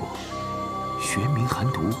经说过，玄冥寒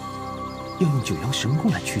毒要用九阳神功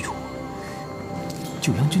来驱除。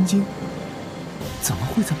九阳真经怎么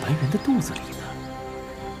会在白猿的肚子里呢？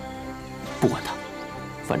不管他，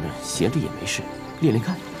反正闲着也没事，练练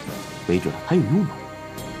看，没准还有用呢。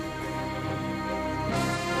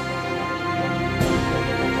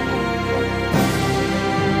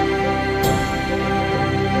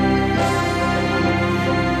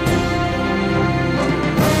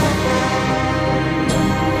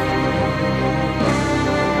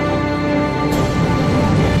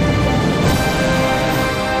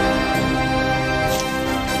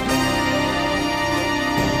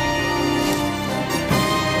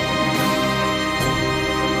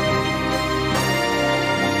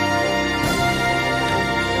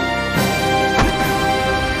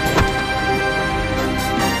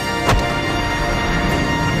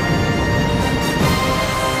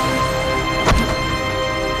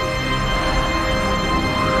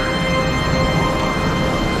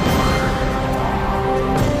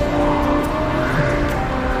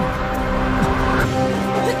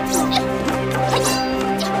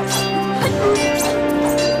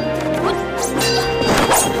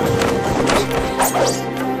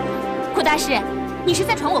你是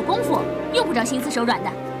在传我功夫，用不着心思手软的。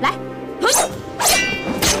来，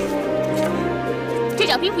这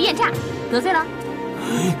叫兵符验诈，得罪了。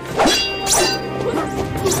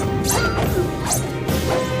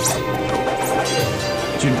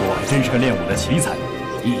君主真是个练武的奇才，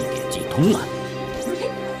一点即通啊！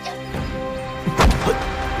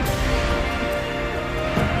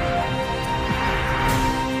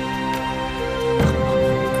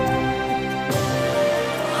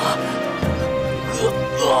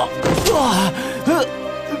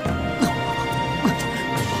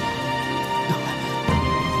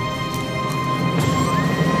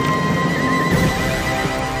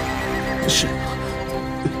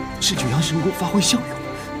是九阳神功发挥效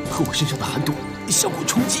用，和我身上的寒毒相互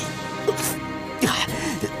冲击。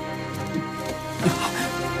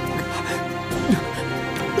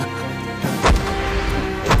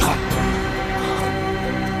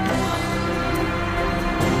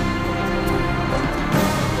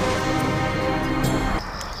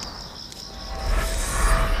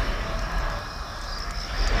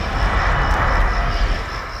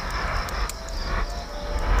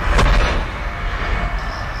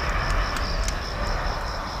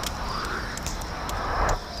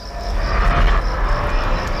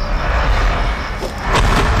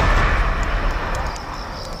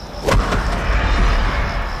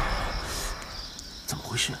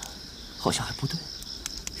好像还不对。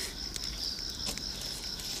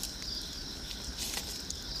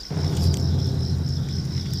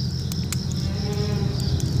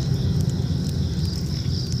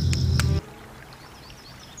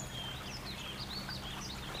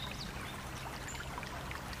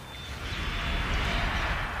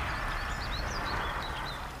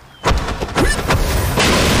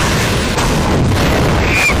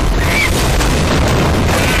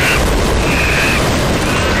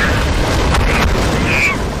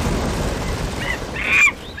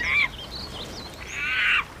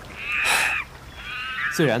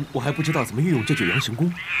虽然我还不知道怎么运用这九阳神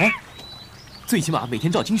功，哎，最起码每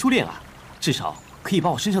天照经书练啊，至少可以把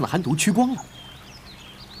我身上的寒毒驱光了。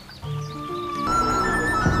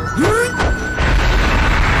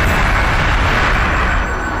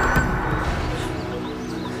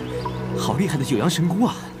好厉害的九阳神功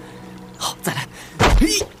啊！好，再来。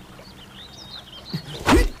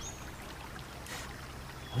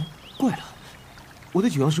怪了，我的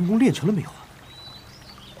九阳神功练成了没有啊？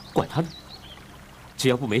管他呢，只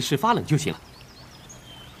要不没事发冷就行了。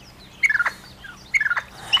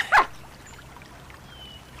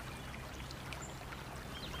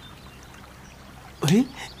喂，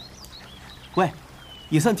喂，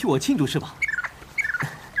也算替我庆祝是吧？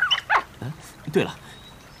对了，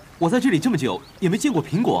我在这里这么久也没见过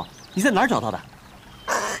苹果，你在哪儿找到的？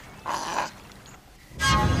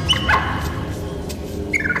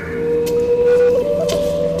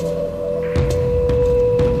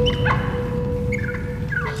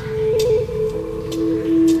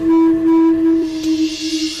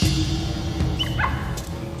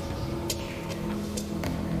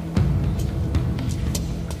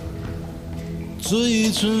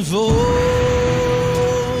追春风，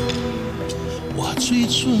我追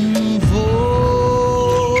春风。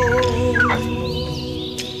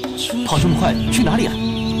跑这么快去哪里啊？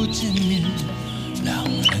见面，两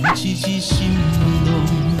人积极心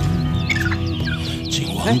动。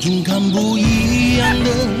惊慌中看不一样的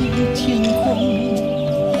天空，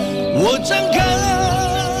我张开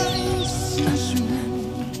心胸，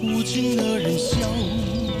无情的人笑。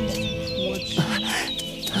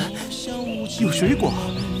有水果，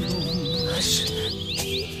是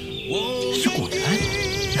果园。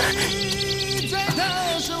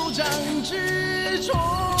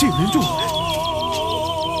这有人住，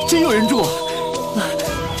真有人住！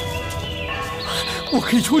我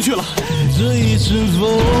可以出去了。追春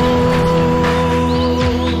风，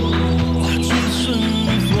追春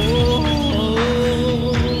风，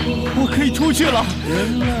我可以出去了，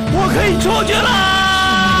我可以出去了。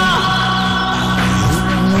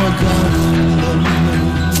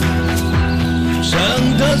伤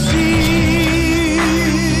的心，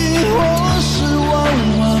我是万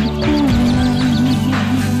万不能。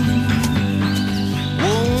我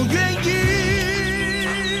愿意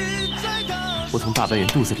在他。我从大白猿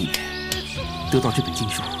肚子里得到这本经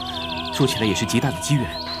书，说起来也是极大的机缘。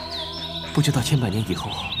不知道千百年以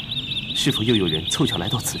后，是否又有人凑巧来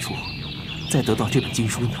到此处，再得到这本经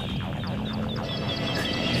书呢？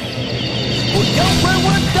不要怪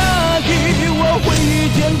我大意，我会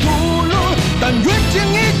与天屠龙，但愿见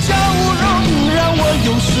你笑容，让我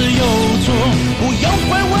有始有终。不要怪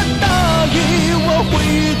我大意，我会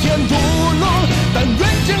与天屠龙，但愿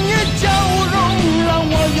见你笑容，让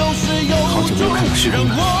我有始有终。好久没有看到师公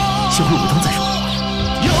了，先回武当再说。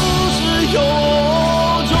有始有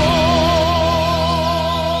终。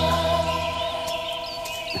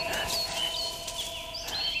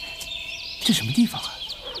这什么地方啊？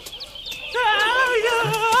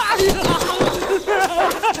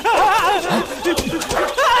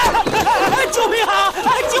救命啊！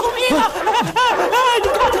救命啊！你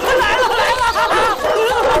看，来了！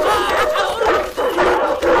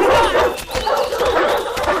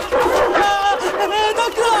大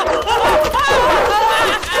哥！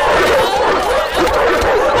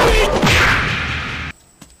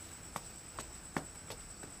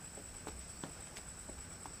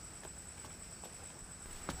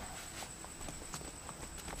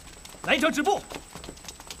来者止步！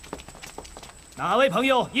哪位朋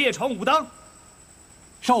友夜闯武当？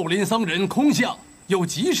少林僧人空相有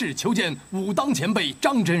急事求见武当前辈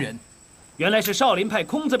张真人。原来是少林派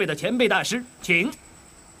空字辈的前辈大师，请。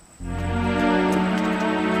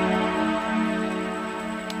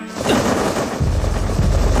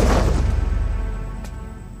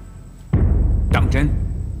张真，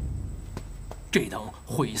这等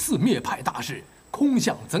毁寺灭派大事，空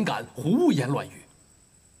相怎敢胡言乱语？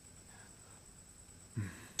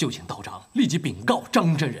就请道长立即禀告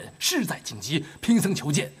张真人，事在紧急，贫僧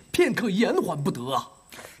求见，片刻延缓不得啊！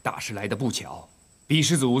大师来得不巧，比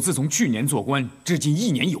师祖自从去年做官，至今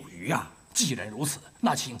1年有余啊。既然如此，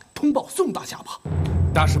那请通报宋大侠吧。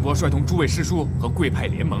大师伯率同诸位师叔和贵派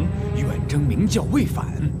联盟，远征明教未返。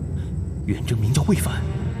远征明教未返？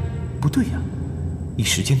不对呀，以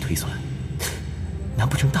时间推算，难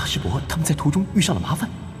不成大师伯他们在途中遇上了麻烦？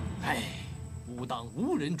哎，武当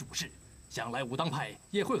无人主事。想来武当派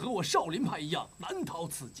也会和我少林派一样难逃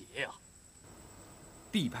此劫啊！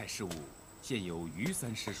地派事务现由于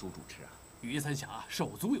三师叔主持啊。于三侠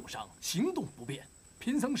手足有伤，行动不便，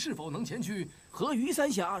贫僧是否能前去和于三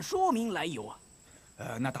侠说明来由啊？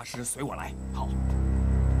那大师随我来。好。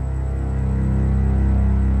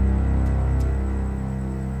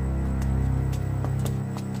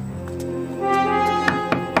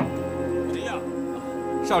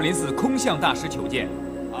少林寺空相大师求见。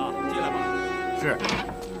啊，进来吧。是。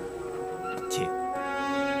请。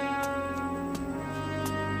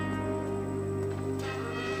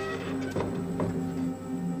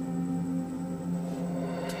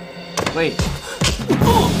喂。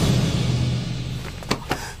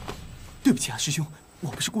对不起啊，师兄，我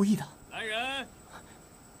不是故意的。来人！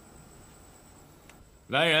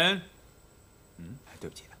来人！对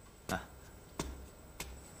不起。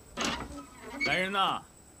来人呐！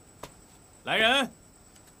来人！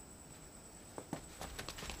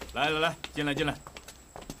来，进来！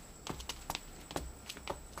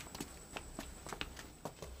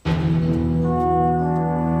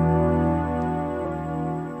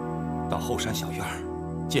到后山小院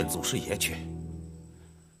见祖师爷去。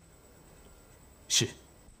是。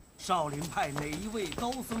少林派哪一位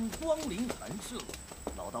高僧光临寒舍？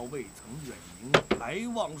老道未曾远迎，还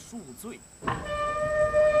望恕罪。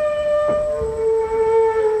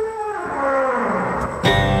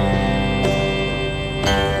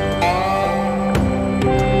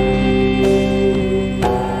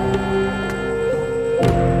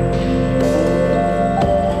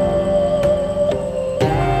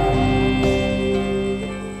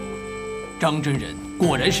张真人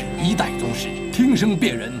果然是一代宗师，听声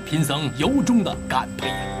辨人，贫僧由衷的感佩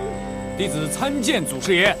呀！弟子参见祖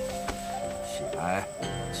师爷。起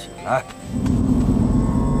来。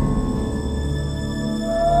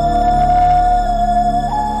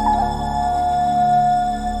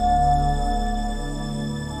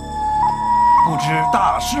不知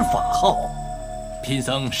大师法号？贫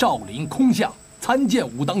僧少林空相，参见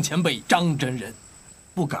武当前辈张真人。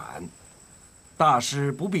不敢。大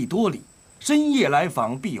师不必多礼，深夜来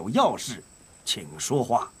访必有要事，请说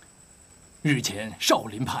话。日前少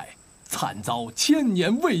林派惨遭千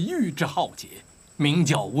年未遇之浩劫，明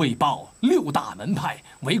教为报6大门派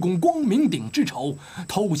围攻光明顶之仇，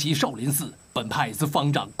偷袭少林寺。本派自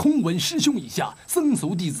方丈空文师兄以下僧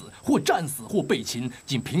俗弟子，或战死，或被擒，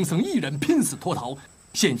仅贫僧一人拼死脱逃。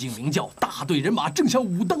现今明教大队人马正向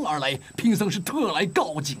武当而来，贫僧是特来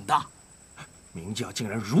告警的。明教竟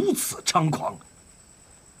然如此猖狂，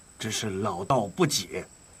只是老道不解，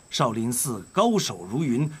少林寺高手如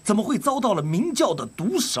云，怎么会遭到了明教的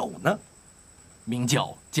毒手呢？明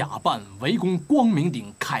教假扮围攻光明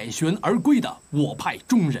顶凯旋而归的我派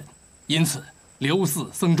中人，因此刘寺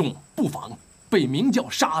僧众不防，被明教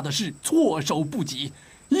杀的是措手不及。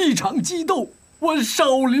一场激斗，我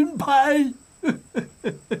少林派以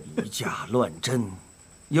假乱真，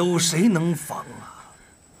有谁能防啊？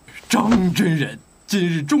张真人，今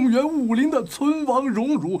日中原武林的存亡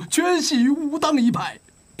荣辱，全系于武当一派。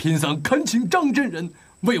贫僧恳请张真人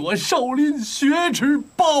为我少林雪耻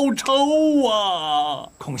报仇啊！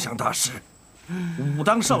空相大师，武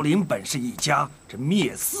当少林本是一家，这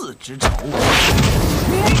灭寺之仇。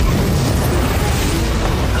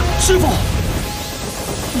师父，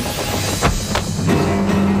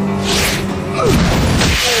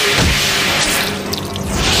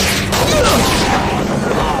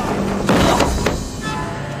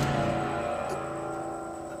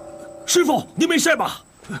师父，你没事吧？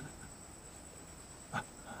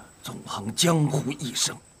纵横江湖一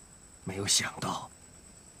生，没有想到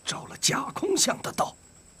着了假空相的道，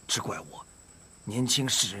只怪我年轻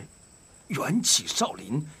时缘起少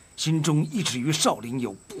林，心中一直与少林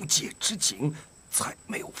有不解之情，才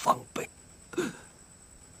没有防备。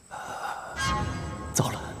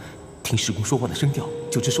糟了，听师公说话的声调，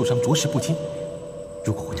就知受伤着实不轻。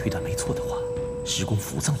如果我推断没错的话，师公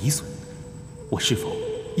腑脏已损，我是否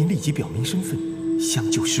应立即表明身份，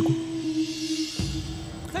相救师公？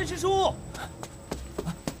三师叔，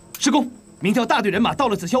师公，明教大队人马到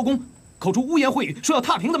了紫霄宫，口出污言秽语，说要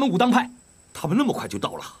踏平咱们武当派。他们那么快就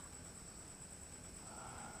到了？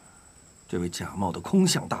这位假冒的空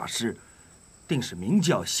相大师，定是明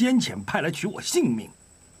教先前派来取我性命。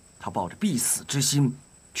他抱着必死之心，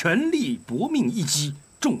全力搏命一击，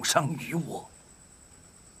重伤于我。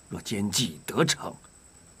若奸计得逞，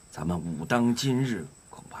咱们武当今日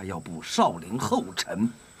恐怕要步少林后尘，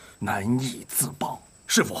难以自保。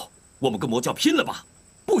师父，我们跟魔教拼了吧，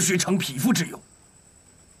不许逞匹夫之勇。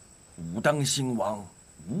武当兴亡，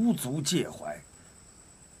无足介怀。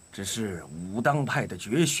只是武当派的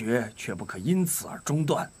绝学却不可因此而中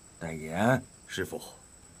断。但言师父，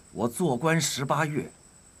我做官18月，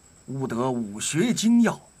悟得武学精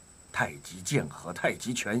要，太极剑和太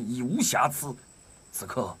极拳已无瑕疵。此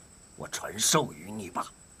刻我传授于你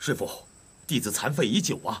吧。师父，弟子残废已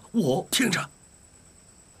久啊，我听着。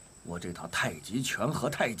我这套太极拳和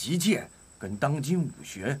太极剑跟当今武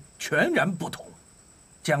学全然不同，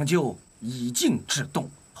讲究以静制动，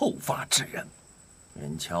后发制人。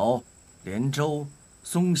远瞧连州、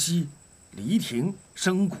松溪、黎庭、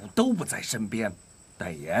生谷都不在身边，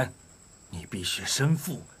代言，你必须身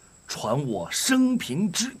负传我生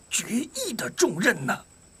平之绝艺的重任呢。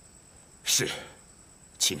是，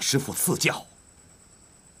请师父赐教。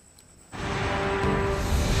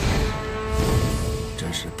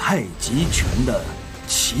这是太极拳的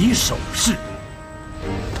起手式：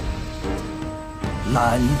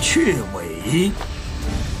揽雀尾，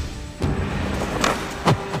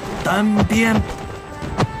单边，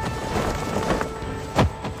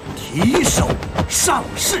提手上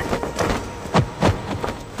势，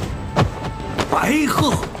白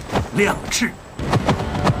鹤亮翅，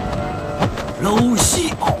搂膝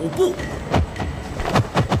袄步，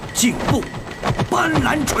颈部斑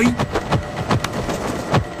斓垂，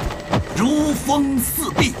如风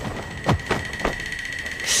似壁，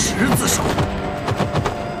十字手，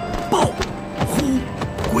抱虎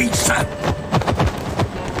归山。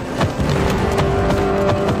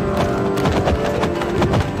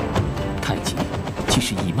太极既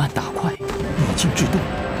是以慢打快，以静制动，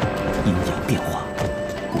阴阳变化，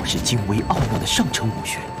果是精微奥妙的上乘武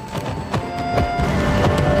学。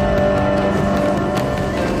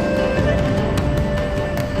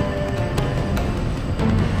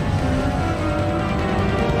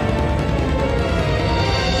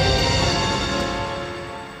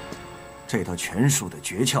这套拳术的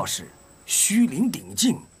诀窍是虚灵顶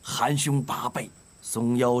劲，含胸拔背，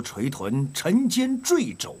松腰垂臀，沉肩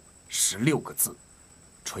坠肘，16个字，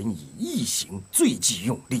纯以一形最忌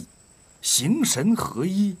用力，形神合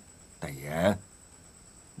一。代言，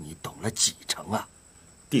你懂了几成啊？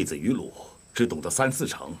弟子于鲁只懂得3、4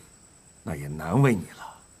成，那也难为你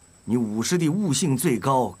了。你武师的悟性最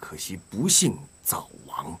高，可惜不幸早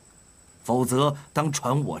亡，否则当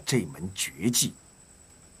传我这门绝技。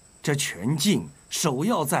这拳劲首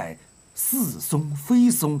要在似松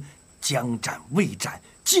非松，将斩未斩，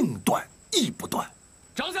尽断亦不断。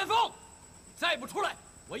张三丰，再不出来，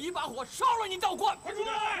我一把火烧了你道观！快出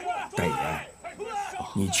来！代言，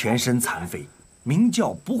你全身残废，明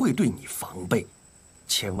教不会对你防备，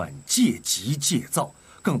千万戒急戒躁，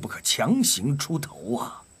更不可强行出头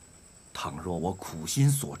啊！倘若我苦心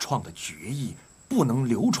所创的绝艺不能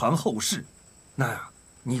流传后世，那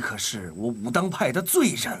你可是我武当派的罪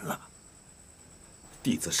人了。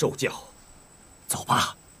弟子受教。走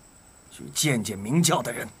吧，去见见明教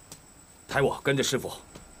的人。抬我跟着师父。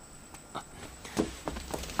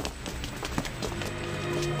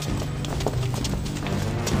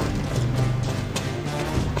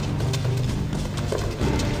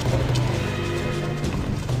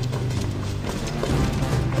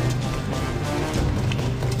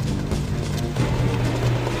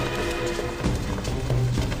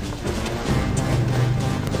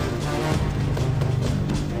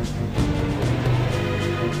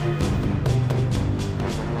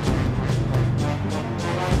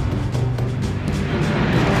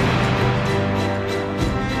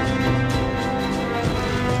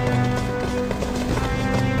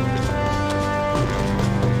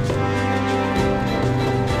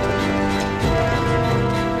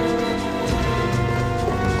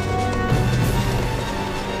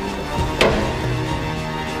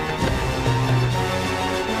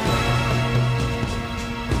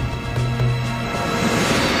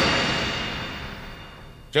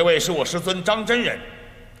这位是我师尊张真人，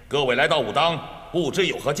各位来到武当，不知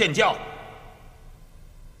有何见教？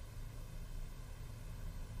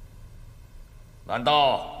难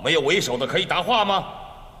道没有为首的可以答话吗？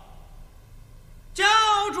教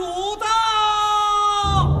主到！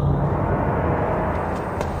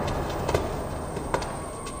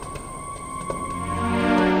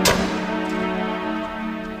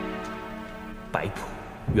白朴，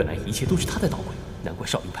原来一切都是他的捣鬼，难怪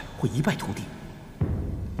少林派会一败涂地。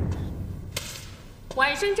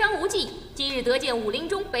晚生张无忌今日得见武林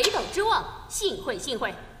中北斗之王，幸会幸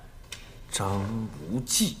会。张无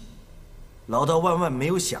忌，老道万万没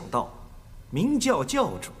有想到，明教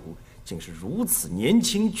教主竟是如此年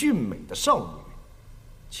轻俊美的少女。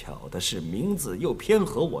巧的是，名字又偏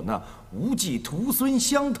和我那无忌徒孙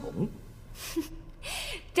相同。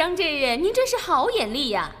张真人，您真是好眼力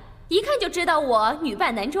呀，一看就知道我女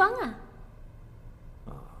扮男装啊。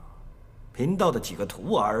贫道的几个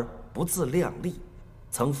徒儿不自量力，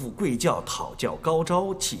曾赴贵教讨教高招，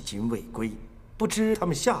迄今未归，不知他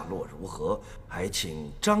们下落如何，还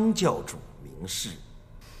请张教主明示。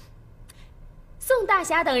宋大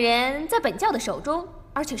侠等人在本教的手中，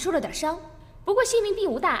而且受了点伤，不过性命并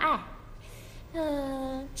无大碍。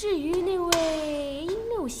至于那位殷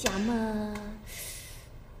六侠嘛，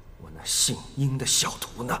我那姓殷的小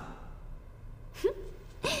徒呢？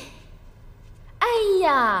哎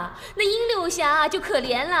呀，那殷六侠就可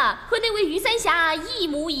怜了，和那位于三侠一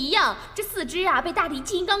模一样，这四肢啊被大力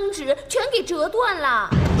金刚指全给折断了。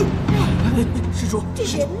施主，这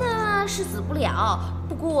人呢是死不了，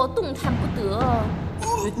不过动弹不得。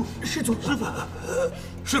施主，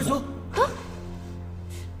师傅，啊！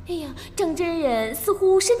哎呀，张真人似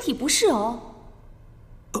乎身体不适哦。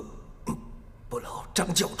不劳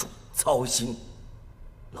张教主操心，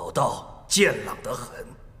老道健朗得很。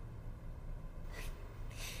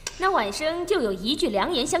那晚生就有一句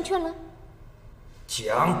良言相劝了。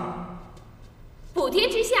讲。普天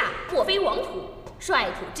之下，莫非王土；率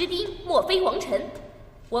土之滨，莫非王臣。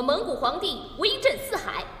我蒙古皇帝威震四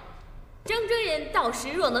海，张真人到时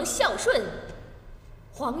若能孝顺，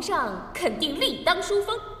皇上肯定另当书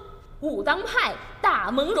封，武当派大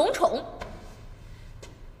蒙荣宠。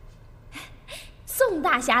宋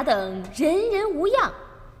大侠等人人无恙，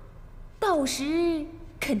到时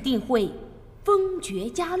肯定会封爵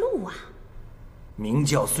加禄啊！明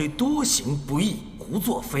教虽多行不义、胡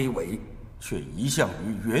作非为，却一向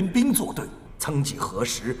与援兵作对，曾几何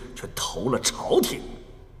时却投了朝廷。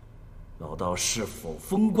老道是否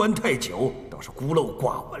封官太久，倒是孤陋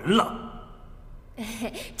寡闻了。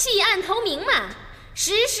弃暗投明嘛，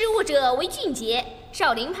识时务者为俊杰。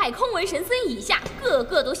少林派空文神僧以下，个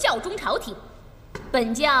个都效忠朝廷。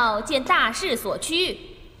本教见大势所趋，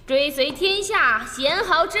追随天下贤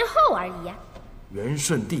豪之后而已呀。元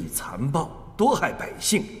顺帝残暴，多害百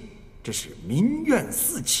姓，这是民怨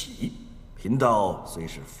四起。贫道虽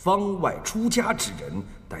是方外出家之人，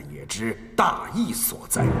但也知大义所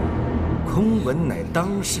在。空文乃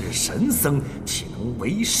当世神僧，岂能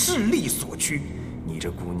为势力所趋？你这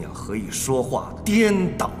姑娘何以说话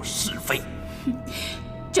颠倒是非？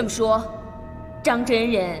这么说，张真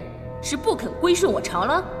人是不肯归顺我朝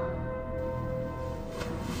了？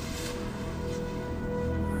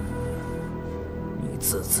你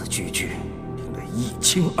字字句句听得一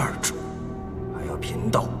清二楚，还要贫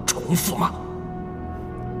道重复吗？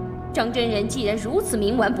张真人既然如此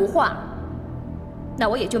冥顽不化，那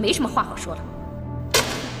我也就没什么话好说了。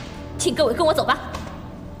请各位跟我走吧。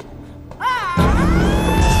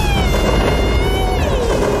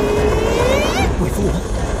韦夫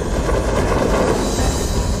王。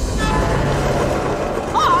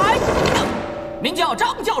明教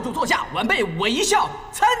张教主坐下，晚辈韦孝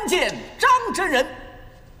参见张真人。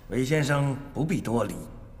韦先生不必多礼。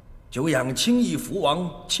久仰清义福王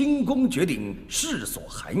清功绝顶，世所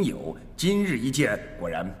罕有。今日一见，果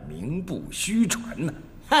然名不虚传呐。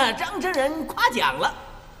张真人夸奖了。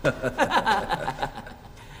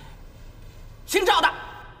姓赵的，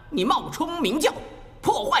你冒充明教，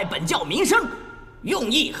破坏本教名声，用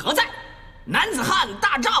意何在？男子汉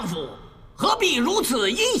大丈夫，何必如此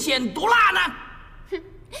阴险毒辣呢？哼，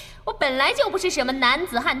我本来就不是什么男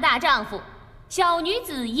子汉大丈夫，小女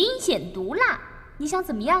子阴险毒辣，你想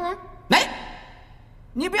怎么样啊？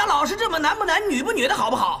你不要老是这么男不男女不女的好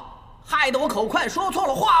不好？害得我口快说错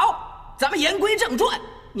了话哦。咱们言归正传，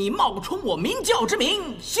你冒充我明教之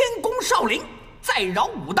名，先攻少林，再扰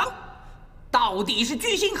武当，到底是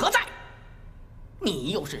居心何在？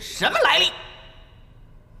你又是什么来历？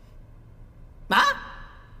啊？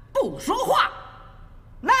不说话，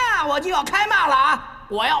那我就要开骂了啊！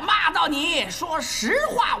我要骂到你说实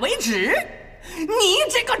话为止。你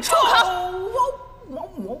这个臭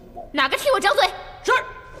哪个替我张嘴？是。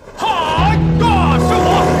嗨，是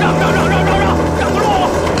我，让个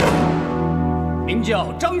路！明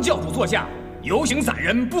教张教主坐下，游行散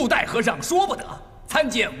人布袋和尚说不得，参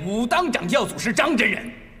见武当掌教祖师张真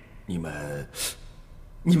人。你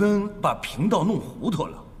们把贫道弄糊涂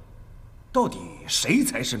了，到底谁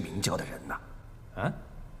才是明教的人呢？啊？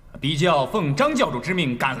比教奉张教主之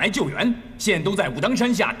命赶来救援，现都在武当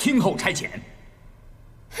山下听候差遣。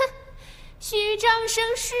哼，虚张声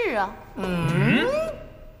势啊！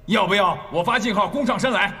要不要我发信号攻上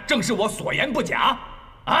山来，证实我所言不假？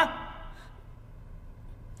啊？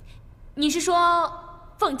你是说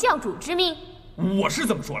奉教主之命？我是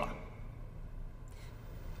这么说了。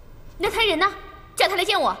那他人呢？叫他来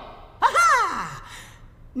见我。哈哈！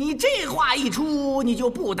你这话一出，你就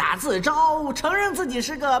不打自招，承认自己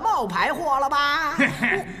是个冒牌货了吧？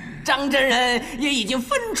张真人也已经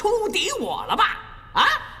分出敌我了吧？啊？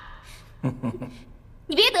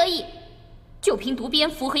你别得意，就凭独鞭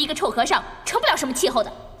符和一个臭和尚，成不了什么气候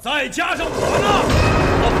的。再加上我呢，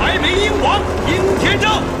我白眉鹰王殷天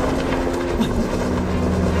正。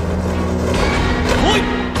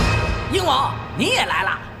鹰王，你也来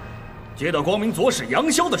了？接到光明左使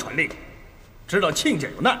杨逍的传令，知道亲家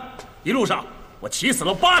有难，一路上我骑死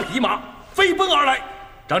了8匹马，飞奔而来。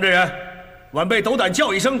张真人，晚辈斗胆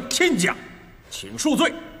叫一声亲家，请恕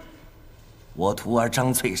罪。我徒儿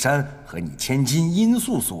张翠山和你千金殷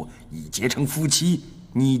素素已结成夫妻，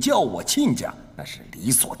你叫我亲家，那是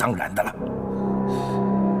理所当然的了。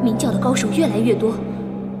明教的高手越来越多，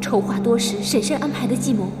筹划多时，审慎安排的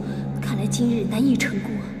计谋，看来今日难以成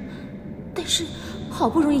功啊。但是好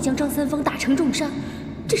不容易将张三丰打成重伤，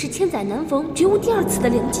这是千载难逢、绝无第二次的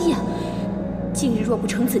良机啊！今日若不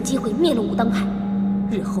乘此机会灭了武当派，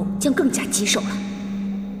日后将更加棘手了。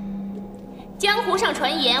江湖上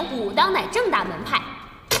传言武当乃正大门派，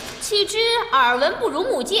岂知耳闻不如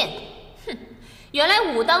目见。哼，原来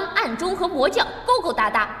武当暗中和魔教勾勾搭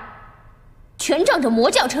搭，全仗着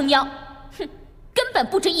魔教撑腰，哼，根本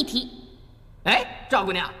不值一提。哎，赵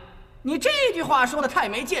姑娘，你这句话说的太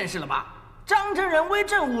没见识了吧？张真人威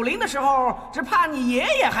震武林的时候，只怕你爷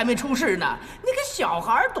爷还没出世呢。你个小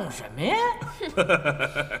孩懂什么呀？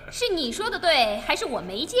是你说的对，还是我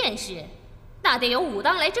没见识？那得由武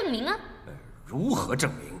当来证明啊。如何证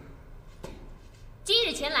明？今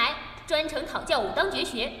日前来，专程讨教武当绝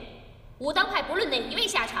学。武当派不论哪一位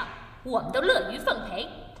下场，我们都乐于奉陪。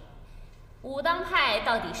武当派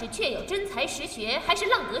到底是确有真才实学，还是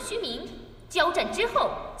浪得虚名？交战之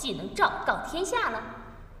后，既能昭告天下了。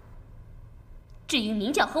至于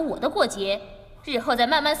明教和我的过节，日后再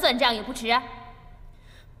慢慢算账也不迟啊。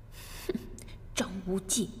哼，张无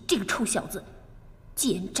忌这个臭小子，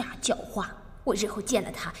奸诈狡猾，我日后见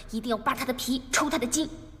了他，一定要扒他的皮，抽他的筋，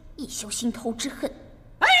以消心头之恨。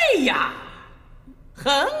哎呀，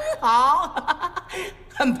很好，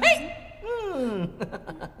很配。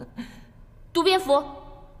独蝙蝠，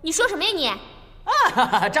你说什么呀你？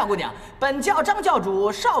啊，赵姑娘，本教张教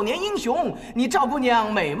主少年英雄，你赵姑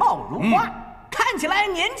娘美貌如花。看起来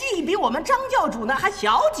年纪比我们张教主呢还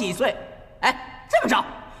小几岁。哎，这么着，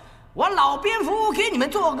我老蝙蝠给你们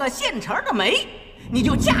做个现成的媒，你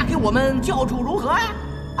就嫁给我们教主如何呀？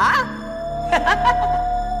啊？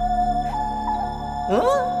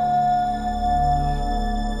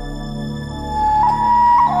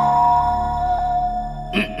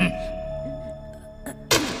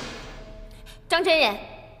张真人，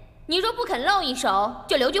你若不肯露一手，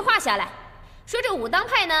就留句话下来。说这武当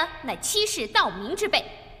派呢，乃欺世盗名之辈，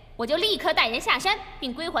我就立刻带人下山，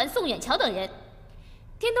并归还宋远桥等人。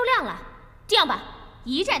天都亮了，这样吧，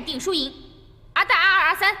一战定输赢。阿大、阿二、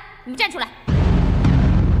阿三，你们站出来。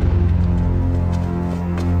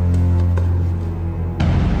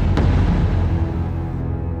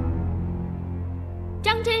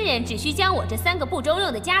张真人只需将我这3个不中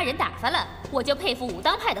用的家人打发了，我就佩服武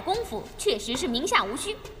当派的功夫，确实是名下无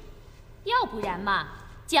虚。要不然嘛，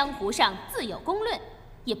江湖上自有公论，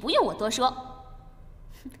也不用我多说。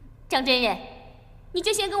张真人，你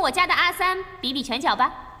就先跟我家的阿三比比拳脚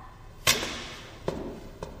吧。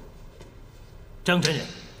张真人，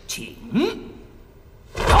请。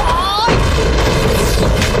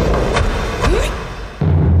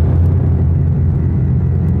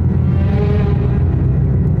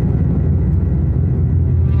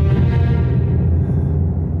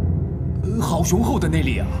好雄厚的内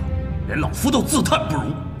力啊！连老夫都自叹不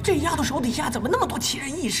如。这丫头手底下怎么那么多奇人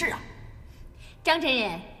异士啊？张真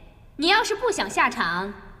人，你要是不想下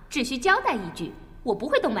场，只需交代一句，我不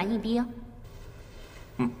会动蛮硬逼哦。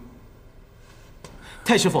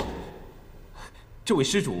太师傅，这位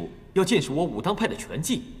施主要见识我武当派的拳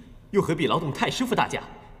技，又何必劳动太师傅大驾？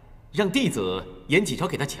让弟子演几招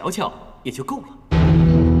给他瞧瞧也就够了。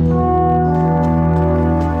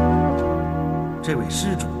这位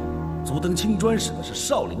施主足蹬青砖使的是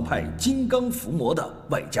少林派金刚伏魔的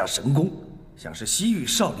外加神功，像是西域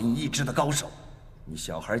少林一支的高手。你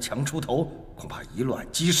小孩强出头，恐怕以卵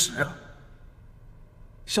击石啊！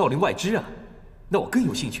少林外支啊，那我更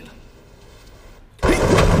有兴趣了。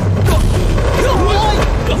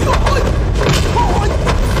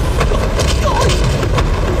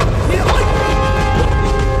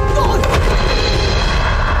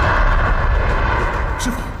师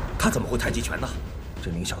傅，他怎么会太极拳呢？这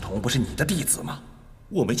明小童不是你的弟子吗？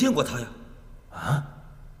我没见过他呀。啊？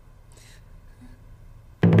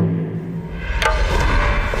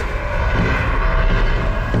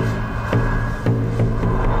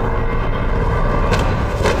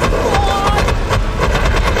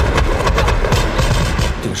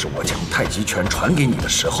定是我将太极拳传给你的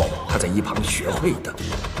时候，他在一旁学会的。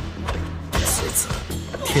此子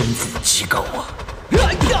天赋极高啊！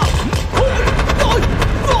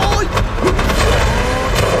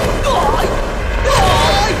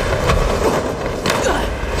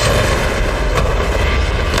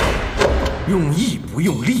用意不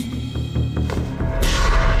用力。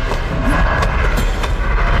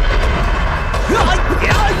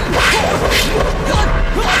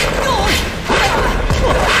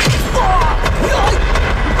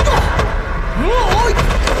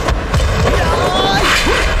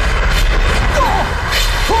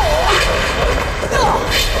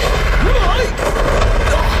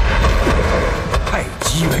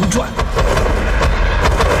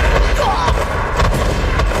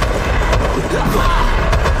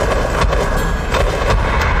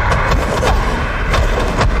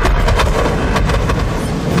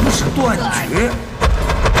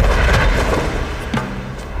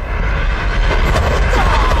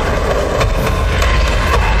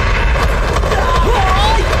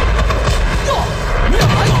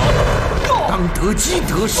得机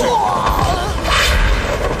得势。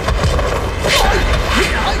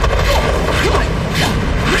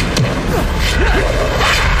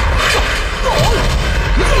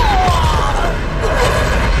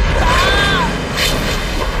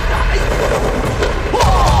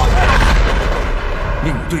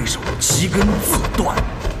令对手齐根自断。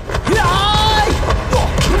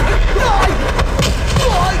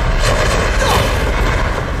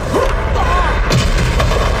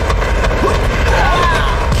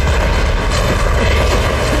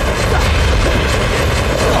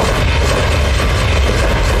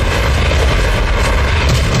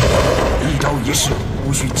一招一式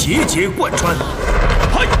务须节节贯穿。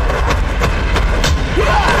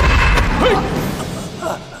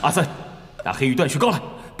阿三，拿黑玉断续膏来。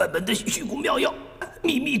本门的虚功妙药，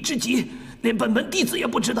秘密之极，连本门弟子也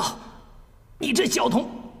不知道。你这小童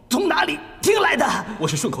从哪里听来的？我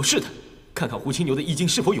是顺口试的，看看胡青牛的易经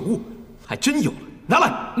是否有误，还真有了。拿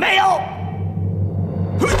来。没有。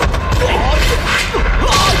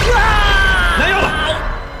拿药来。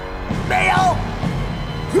没有。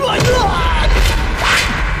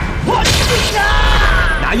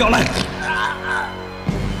拿药来。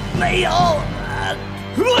没有。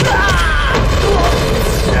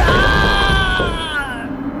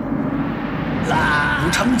如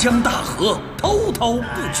长江大河，滔滔不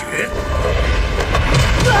绝。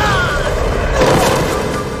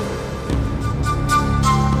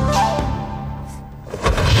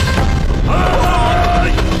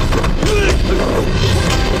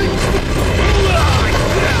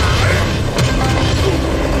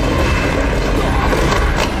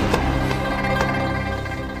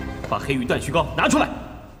把黑玉断续膏拿出来。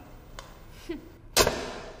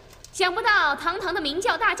想不到堂堂的明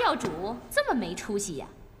教大教主这么没出息呀，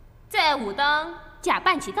在武当假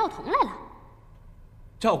扮起道童来了。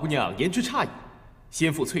赵姑娘言之差矣，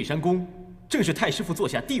先父翠山公正是太师傅座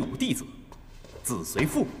下第5弟子，子随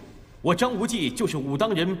父，我张无忌就是武当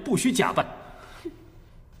人，不须假扮。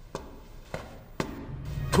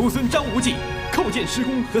徒孙张无忌叩见师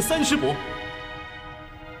公和三师伯。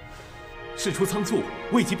事出仓促，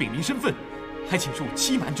未及禀明身份，还请恕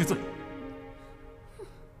欺瞒之罪。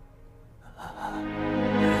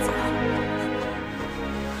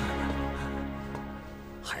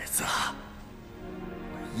孩子，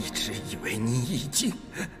我一直以为你已经……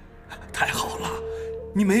太好了，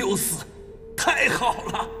你没有死，太好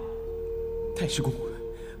了！太师公，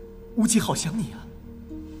无忌好想你啊。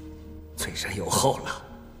翠山有后了，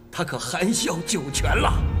他可含笑九泉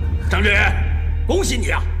了。张真人，恭喜你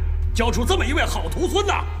啊，教出这么一位好徒孙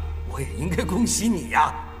呐！我也应该恭喜你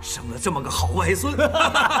呀，生了这么个好外孙。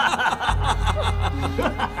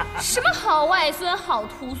什么好外孙、好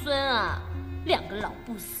徒孙啊？2个老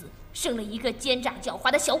不死，生了一个奸诈狡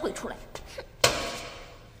猾的小鬼出来。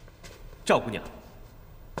赵姑娘，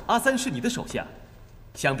阿三是你的手下，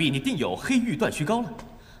想必你定有黑玉断续膏了，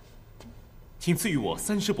请赐予我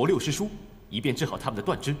3师伯6师叔，以便治好他们的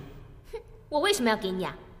断肢。我为什么要给你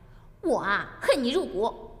啊？我啊，恨你入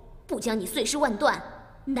骨，不将你碎尸万段，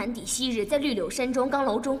难抵昔日在绿柳山庄罡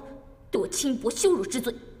牢中对我轻薄羞辱之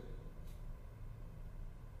罪。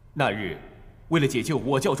那日为了解救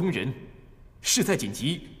我教中人，事在紧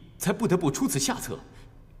急，才不得不出此下策。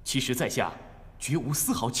其实在下绝无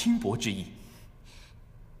丝毫轻薄之意。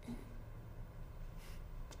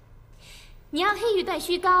你要黑玉断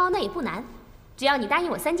续膏，那也不难，只要你答应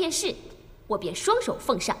我3件事，我便双手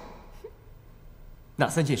奉上。哪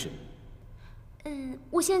3件事？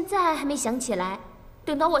我现在还没想起来，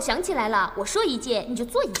等到我想起来了，我说1件，你就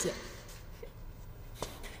做1件。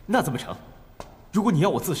那怎么成？如果你要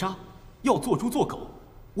我自杀，要做猪做狗，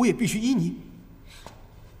我也必须依你。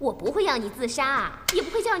我不会要你自杀啊，也不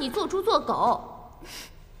会叫你做猪做狗。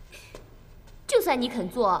就算你肯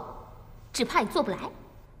做，只怕你做不来。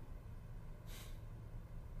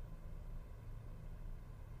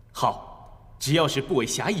好，只要是不违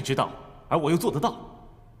侠义之道，而我又做得到，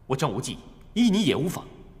我张无忌依你也无妨。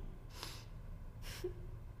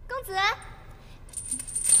公子，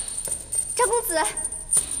赵公子，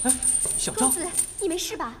哎，小赵，公子，你没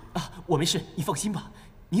事吧？啊，我没事，你放心吧。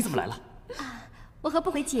你怎么来了？啊，我和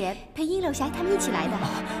不悔姐陪樱柳侠他们一起来的。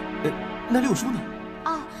那六叔呢？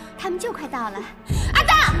哦，他们就快到了。阿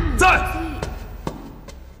大在。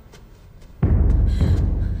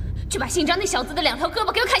去把姓张那小子的2条胳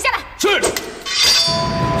膊给我砍下来。是。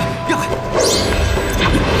让开。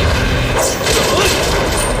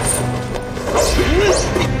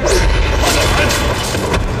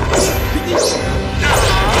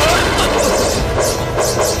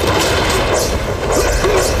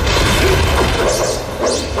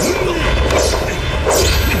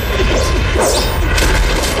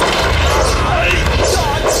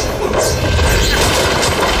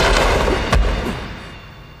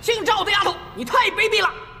姓赵的丫头，你太卑鄙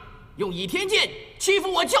了！用倚天剑欺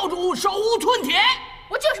负我教主手无寸铁，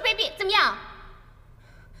我就是卑鄙，怎么样？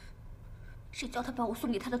谁叫他把我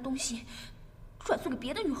送给他的东西转送给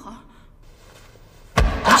别的女孩？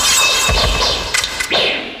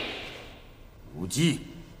无忌，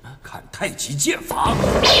看太极剑法。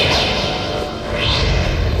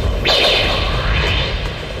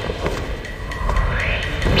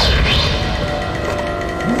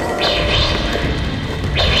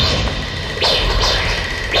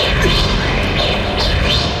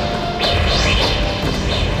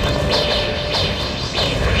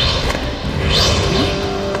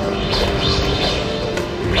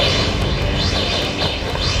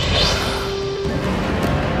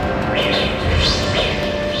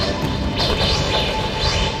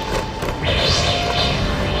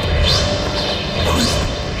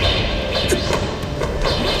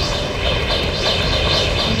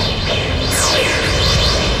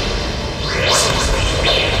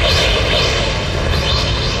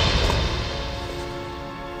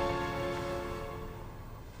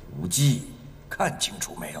无忌，看清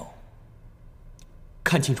楚没有？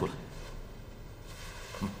看清楚了。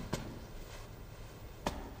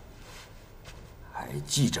还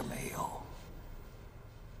记着没有？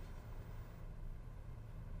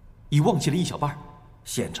已忘记了一小半。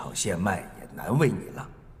现炒现卖也难为你了。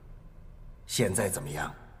现在怎么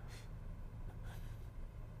样？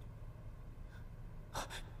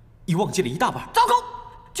已忘记了一大半。糟糕，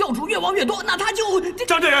教主越忘越多，那他就……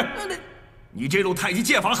张真人，你这路太极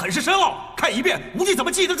剑法很是深奥，看一遍无忌怎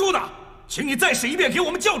么记得住的？请你再使一遍，给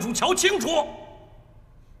我们教主瞧清楚。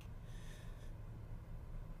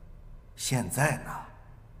现在呢？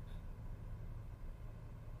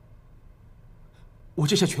我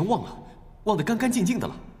这下全忘了，忘得干干净净的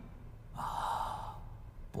了。啊，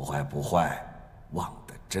不坏不坏，忘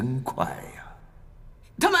得真快呀！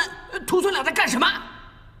他们徒孙俩在干什么？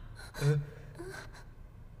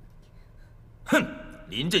哼，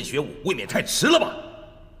临阵学武未免太迟了吧？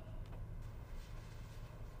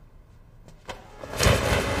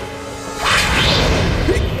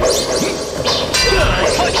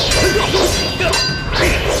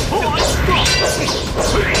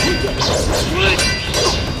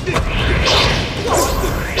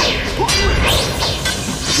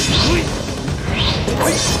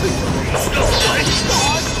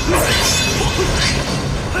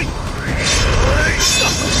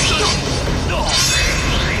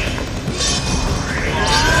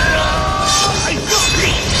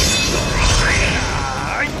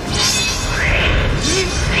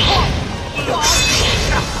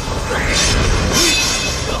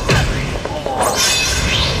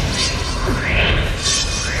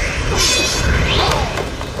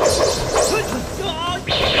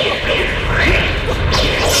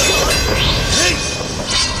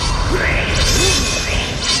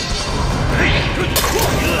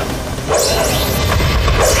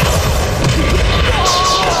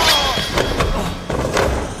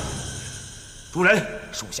主人，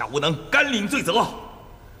属下无能，甘领罪责。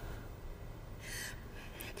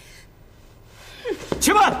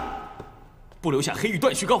且慢！不留下黑玉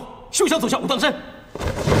断续膏，休想走下武当山！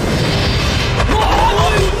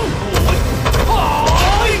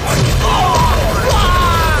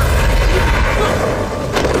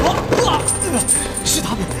是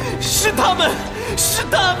他们！是他们！是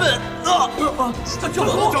他们！教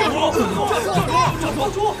主！公子！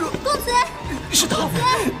是他们！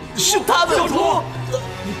是他们！教主！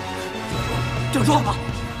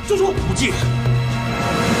无忌，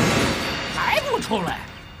还不出来！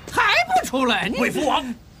还不出来！魏福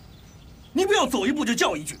王，你不要走一步就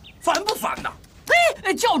叫一句，烦不烦呐？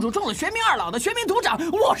嘿，教主中了玄冥二老的玄冥图掌，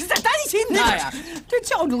我是在担心他呀。这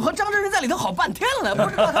教主和张真人在里头好半天了，不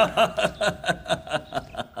知道他。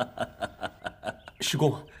师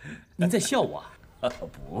公，您在笑我啊？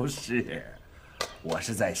不是，我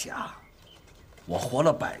是在想，我活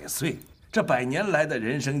了100岁，这100年来的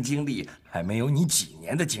人生经历还没有你几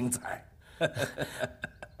年的精彩。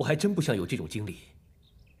我还真不想有这种经历，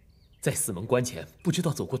在四门关前不知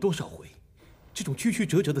道走过多少回，这种曲曲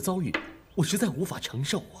折折的遭遇，我实在无法承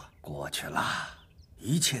受啊！过去了，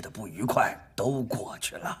一切的不愉快都过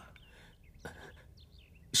去了。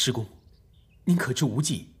师公，您可知无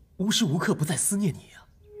忌无时无刻不在思念你啊？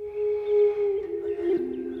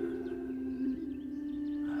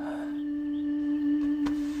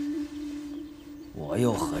我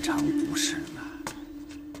又何尝不是呢？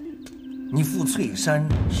你父翠山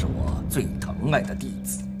是我最疼爱的弟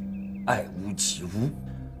子，爱屋及乌。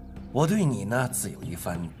我对你呢，自有一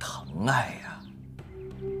番疼爱呀。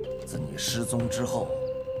自你失踪之后，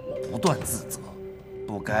我不断自责，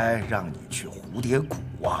不该让你去蝴蝶谷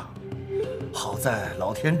啊！好在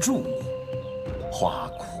老天助你，化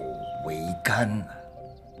苦为甘呢。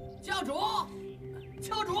教主，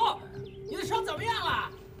教主，你的伤怎么样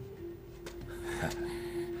了？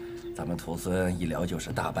咱们徒孙一聊就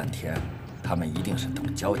是大半天，他们一定是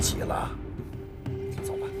等焦急了。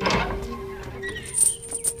走吧。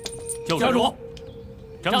教主，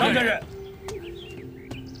张真人，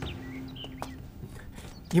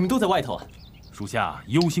你们都在外头啊？属下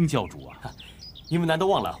忧心教主啊！你们难道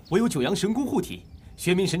忘了我有九阳神功护体？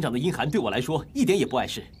玄冥神掌的阴寒对我来说一点也不碍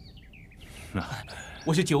事。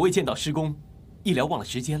我是久未见到师公，一聊忘了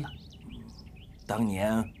时间了。当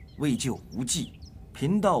年为救无忌，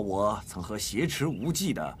贫道我曾和挟持无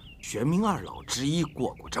忌的玄冥二老之一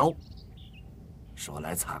过招。说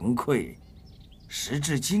来惭愧，时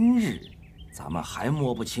至今日，咱们还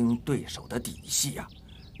摸不清对手的底细呀。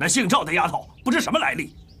那姓赵的丫头不知什么来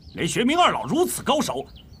历，连玄冥二老如此高手，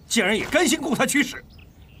竟然也甘心供他驱使。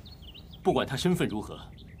不管他身份如何，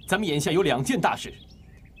咱们眼下有2件大事。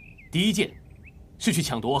第一件是去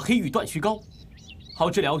抢夺黑玉断虚膏，好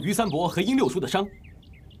治疗于三伯和殷六叔的伤。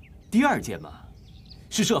第2件嘛，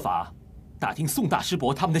是设法打听宋大师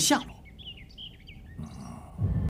伯他们的下落。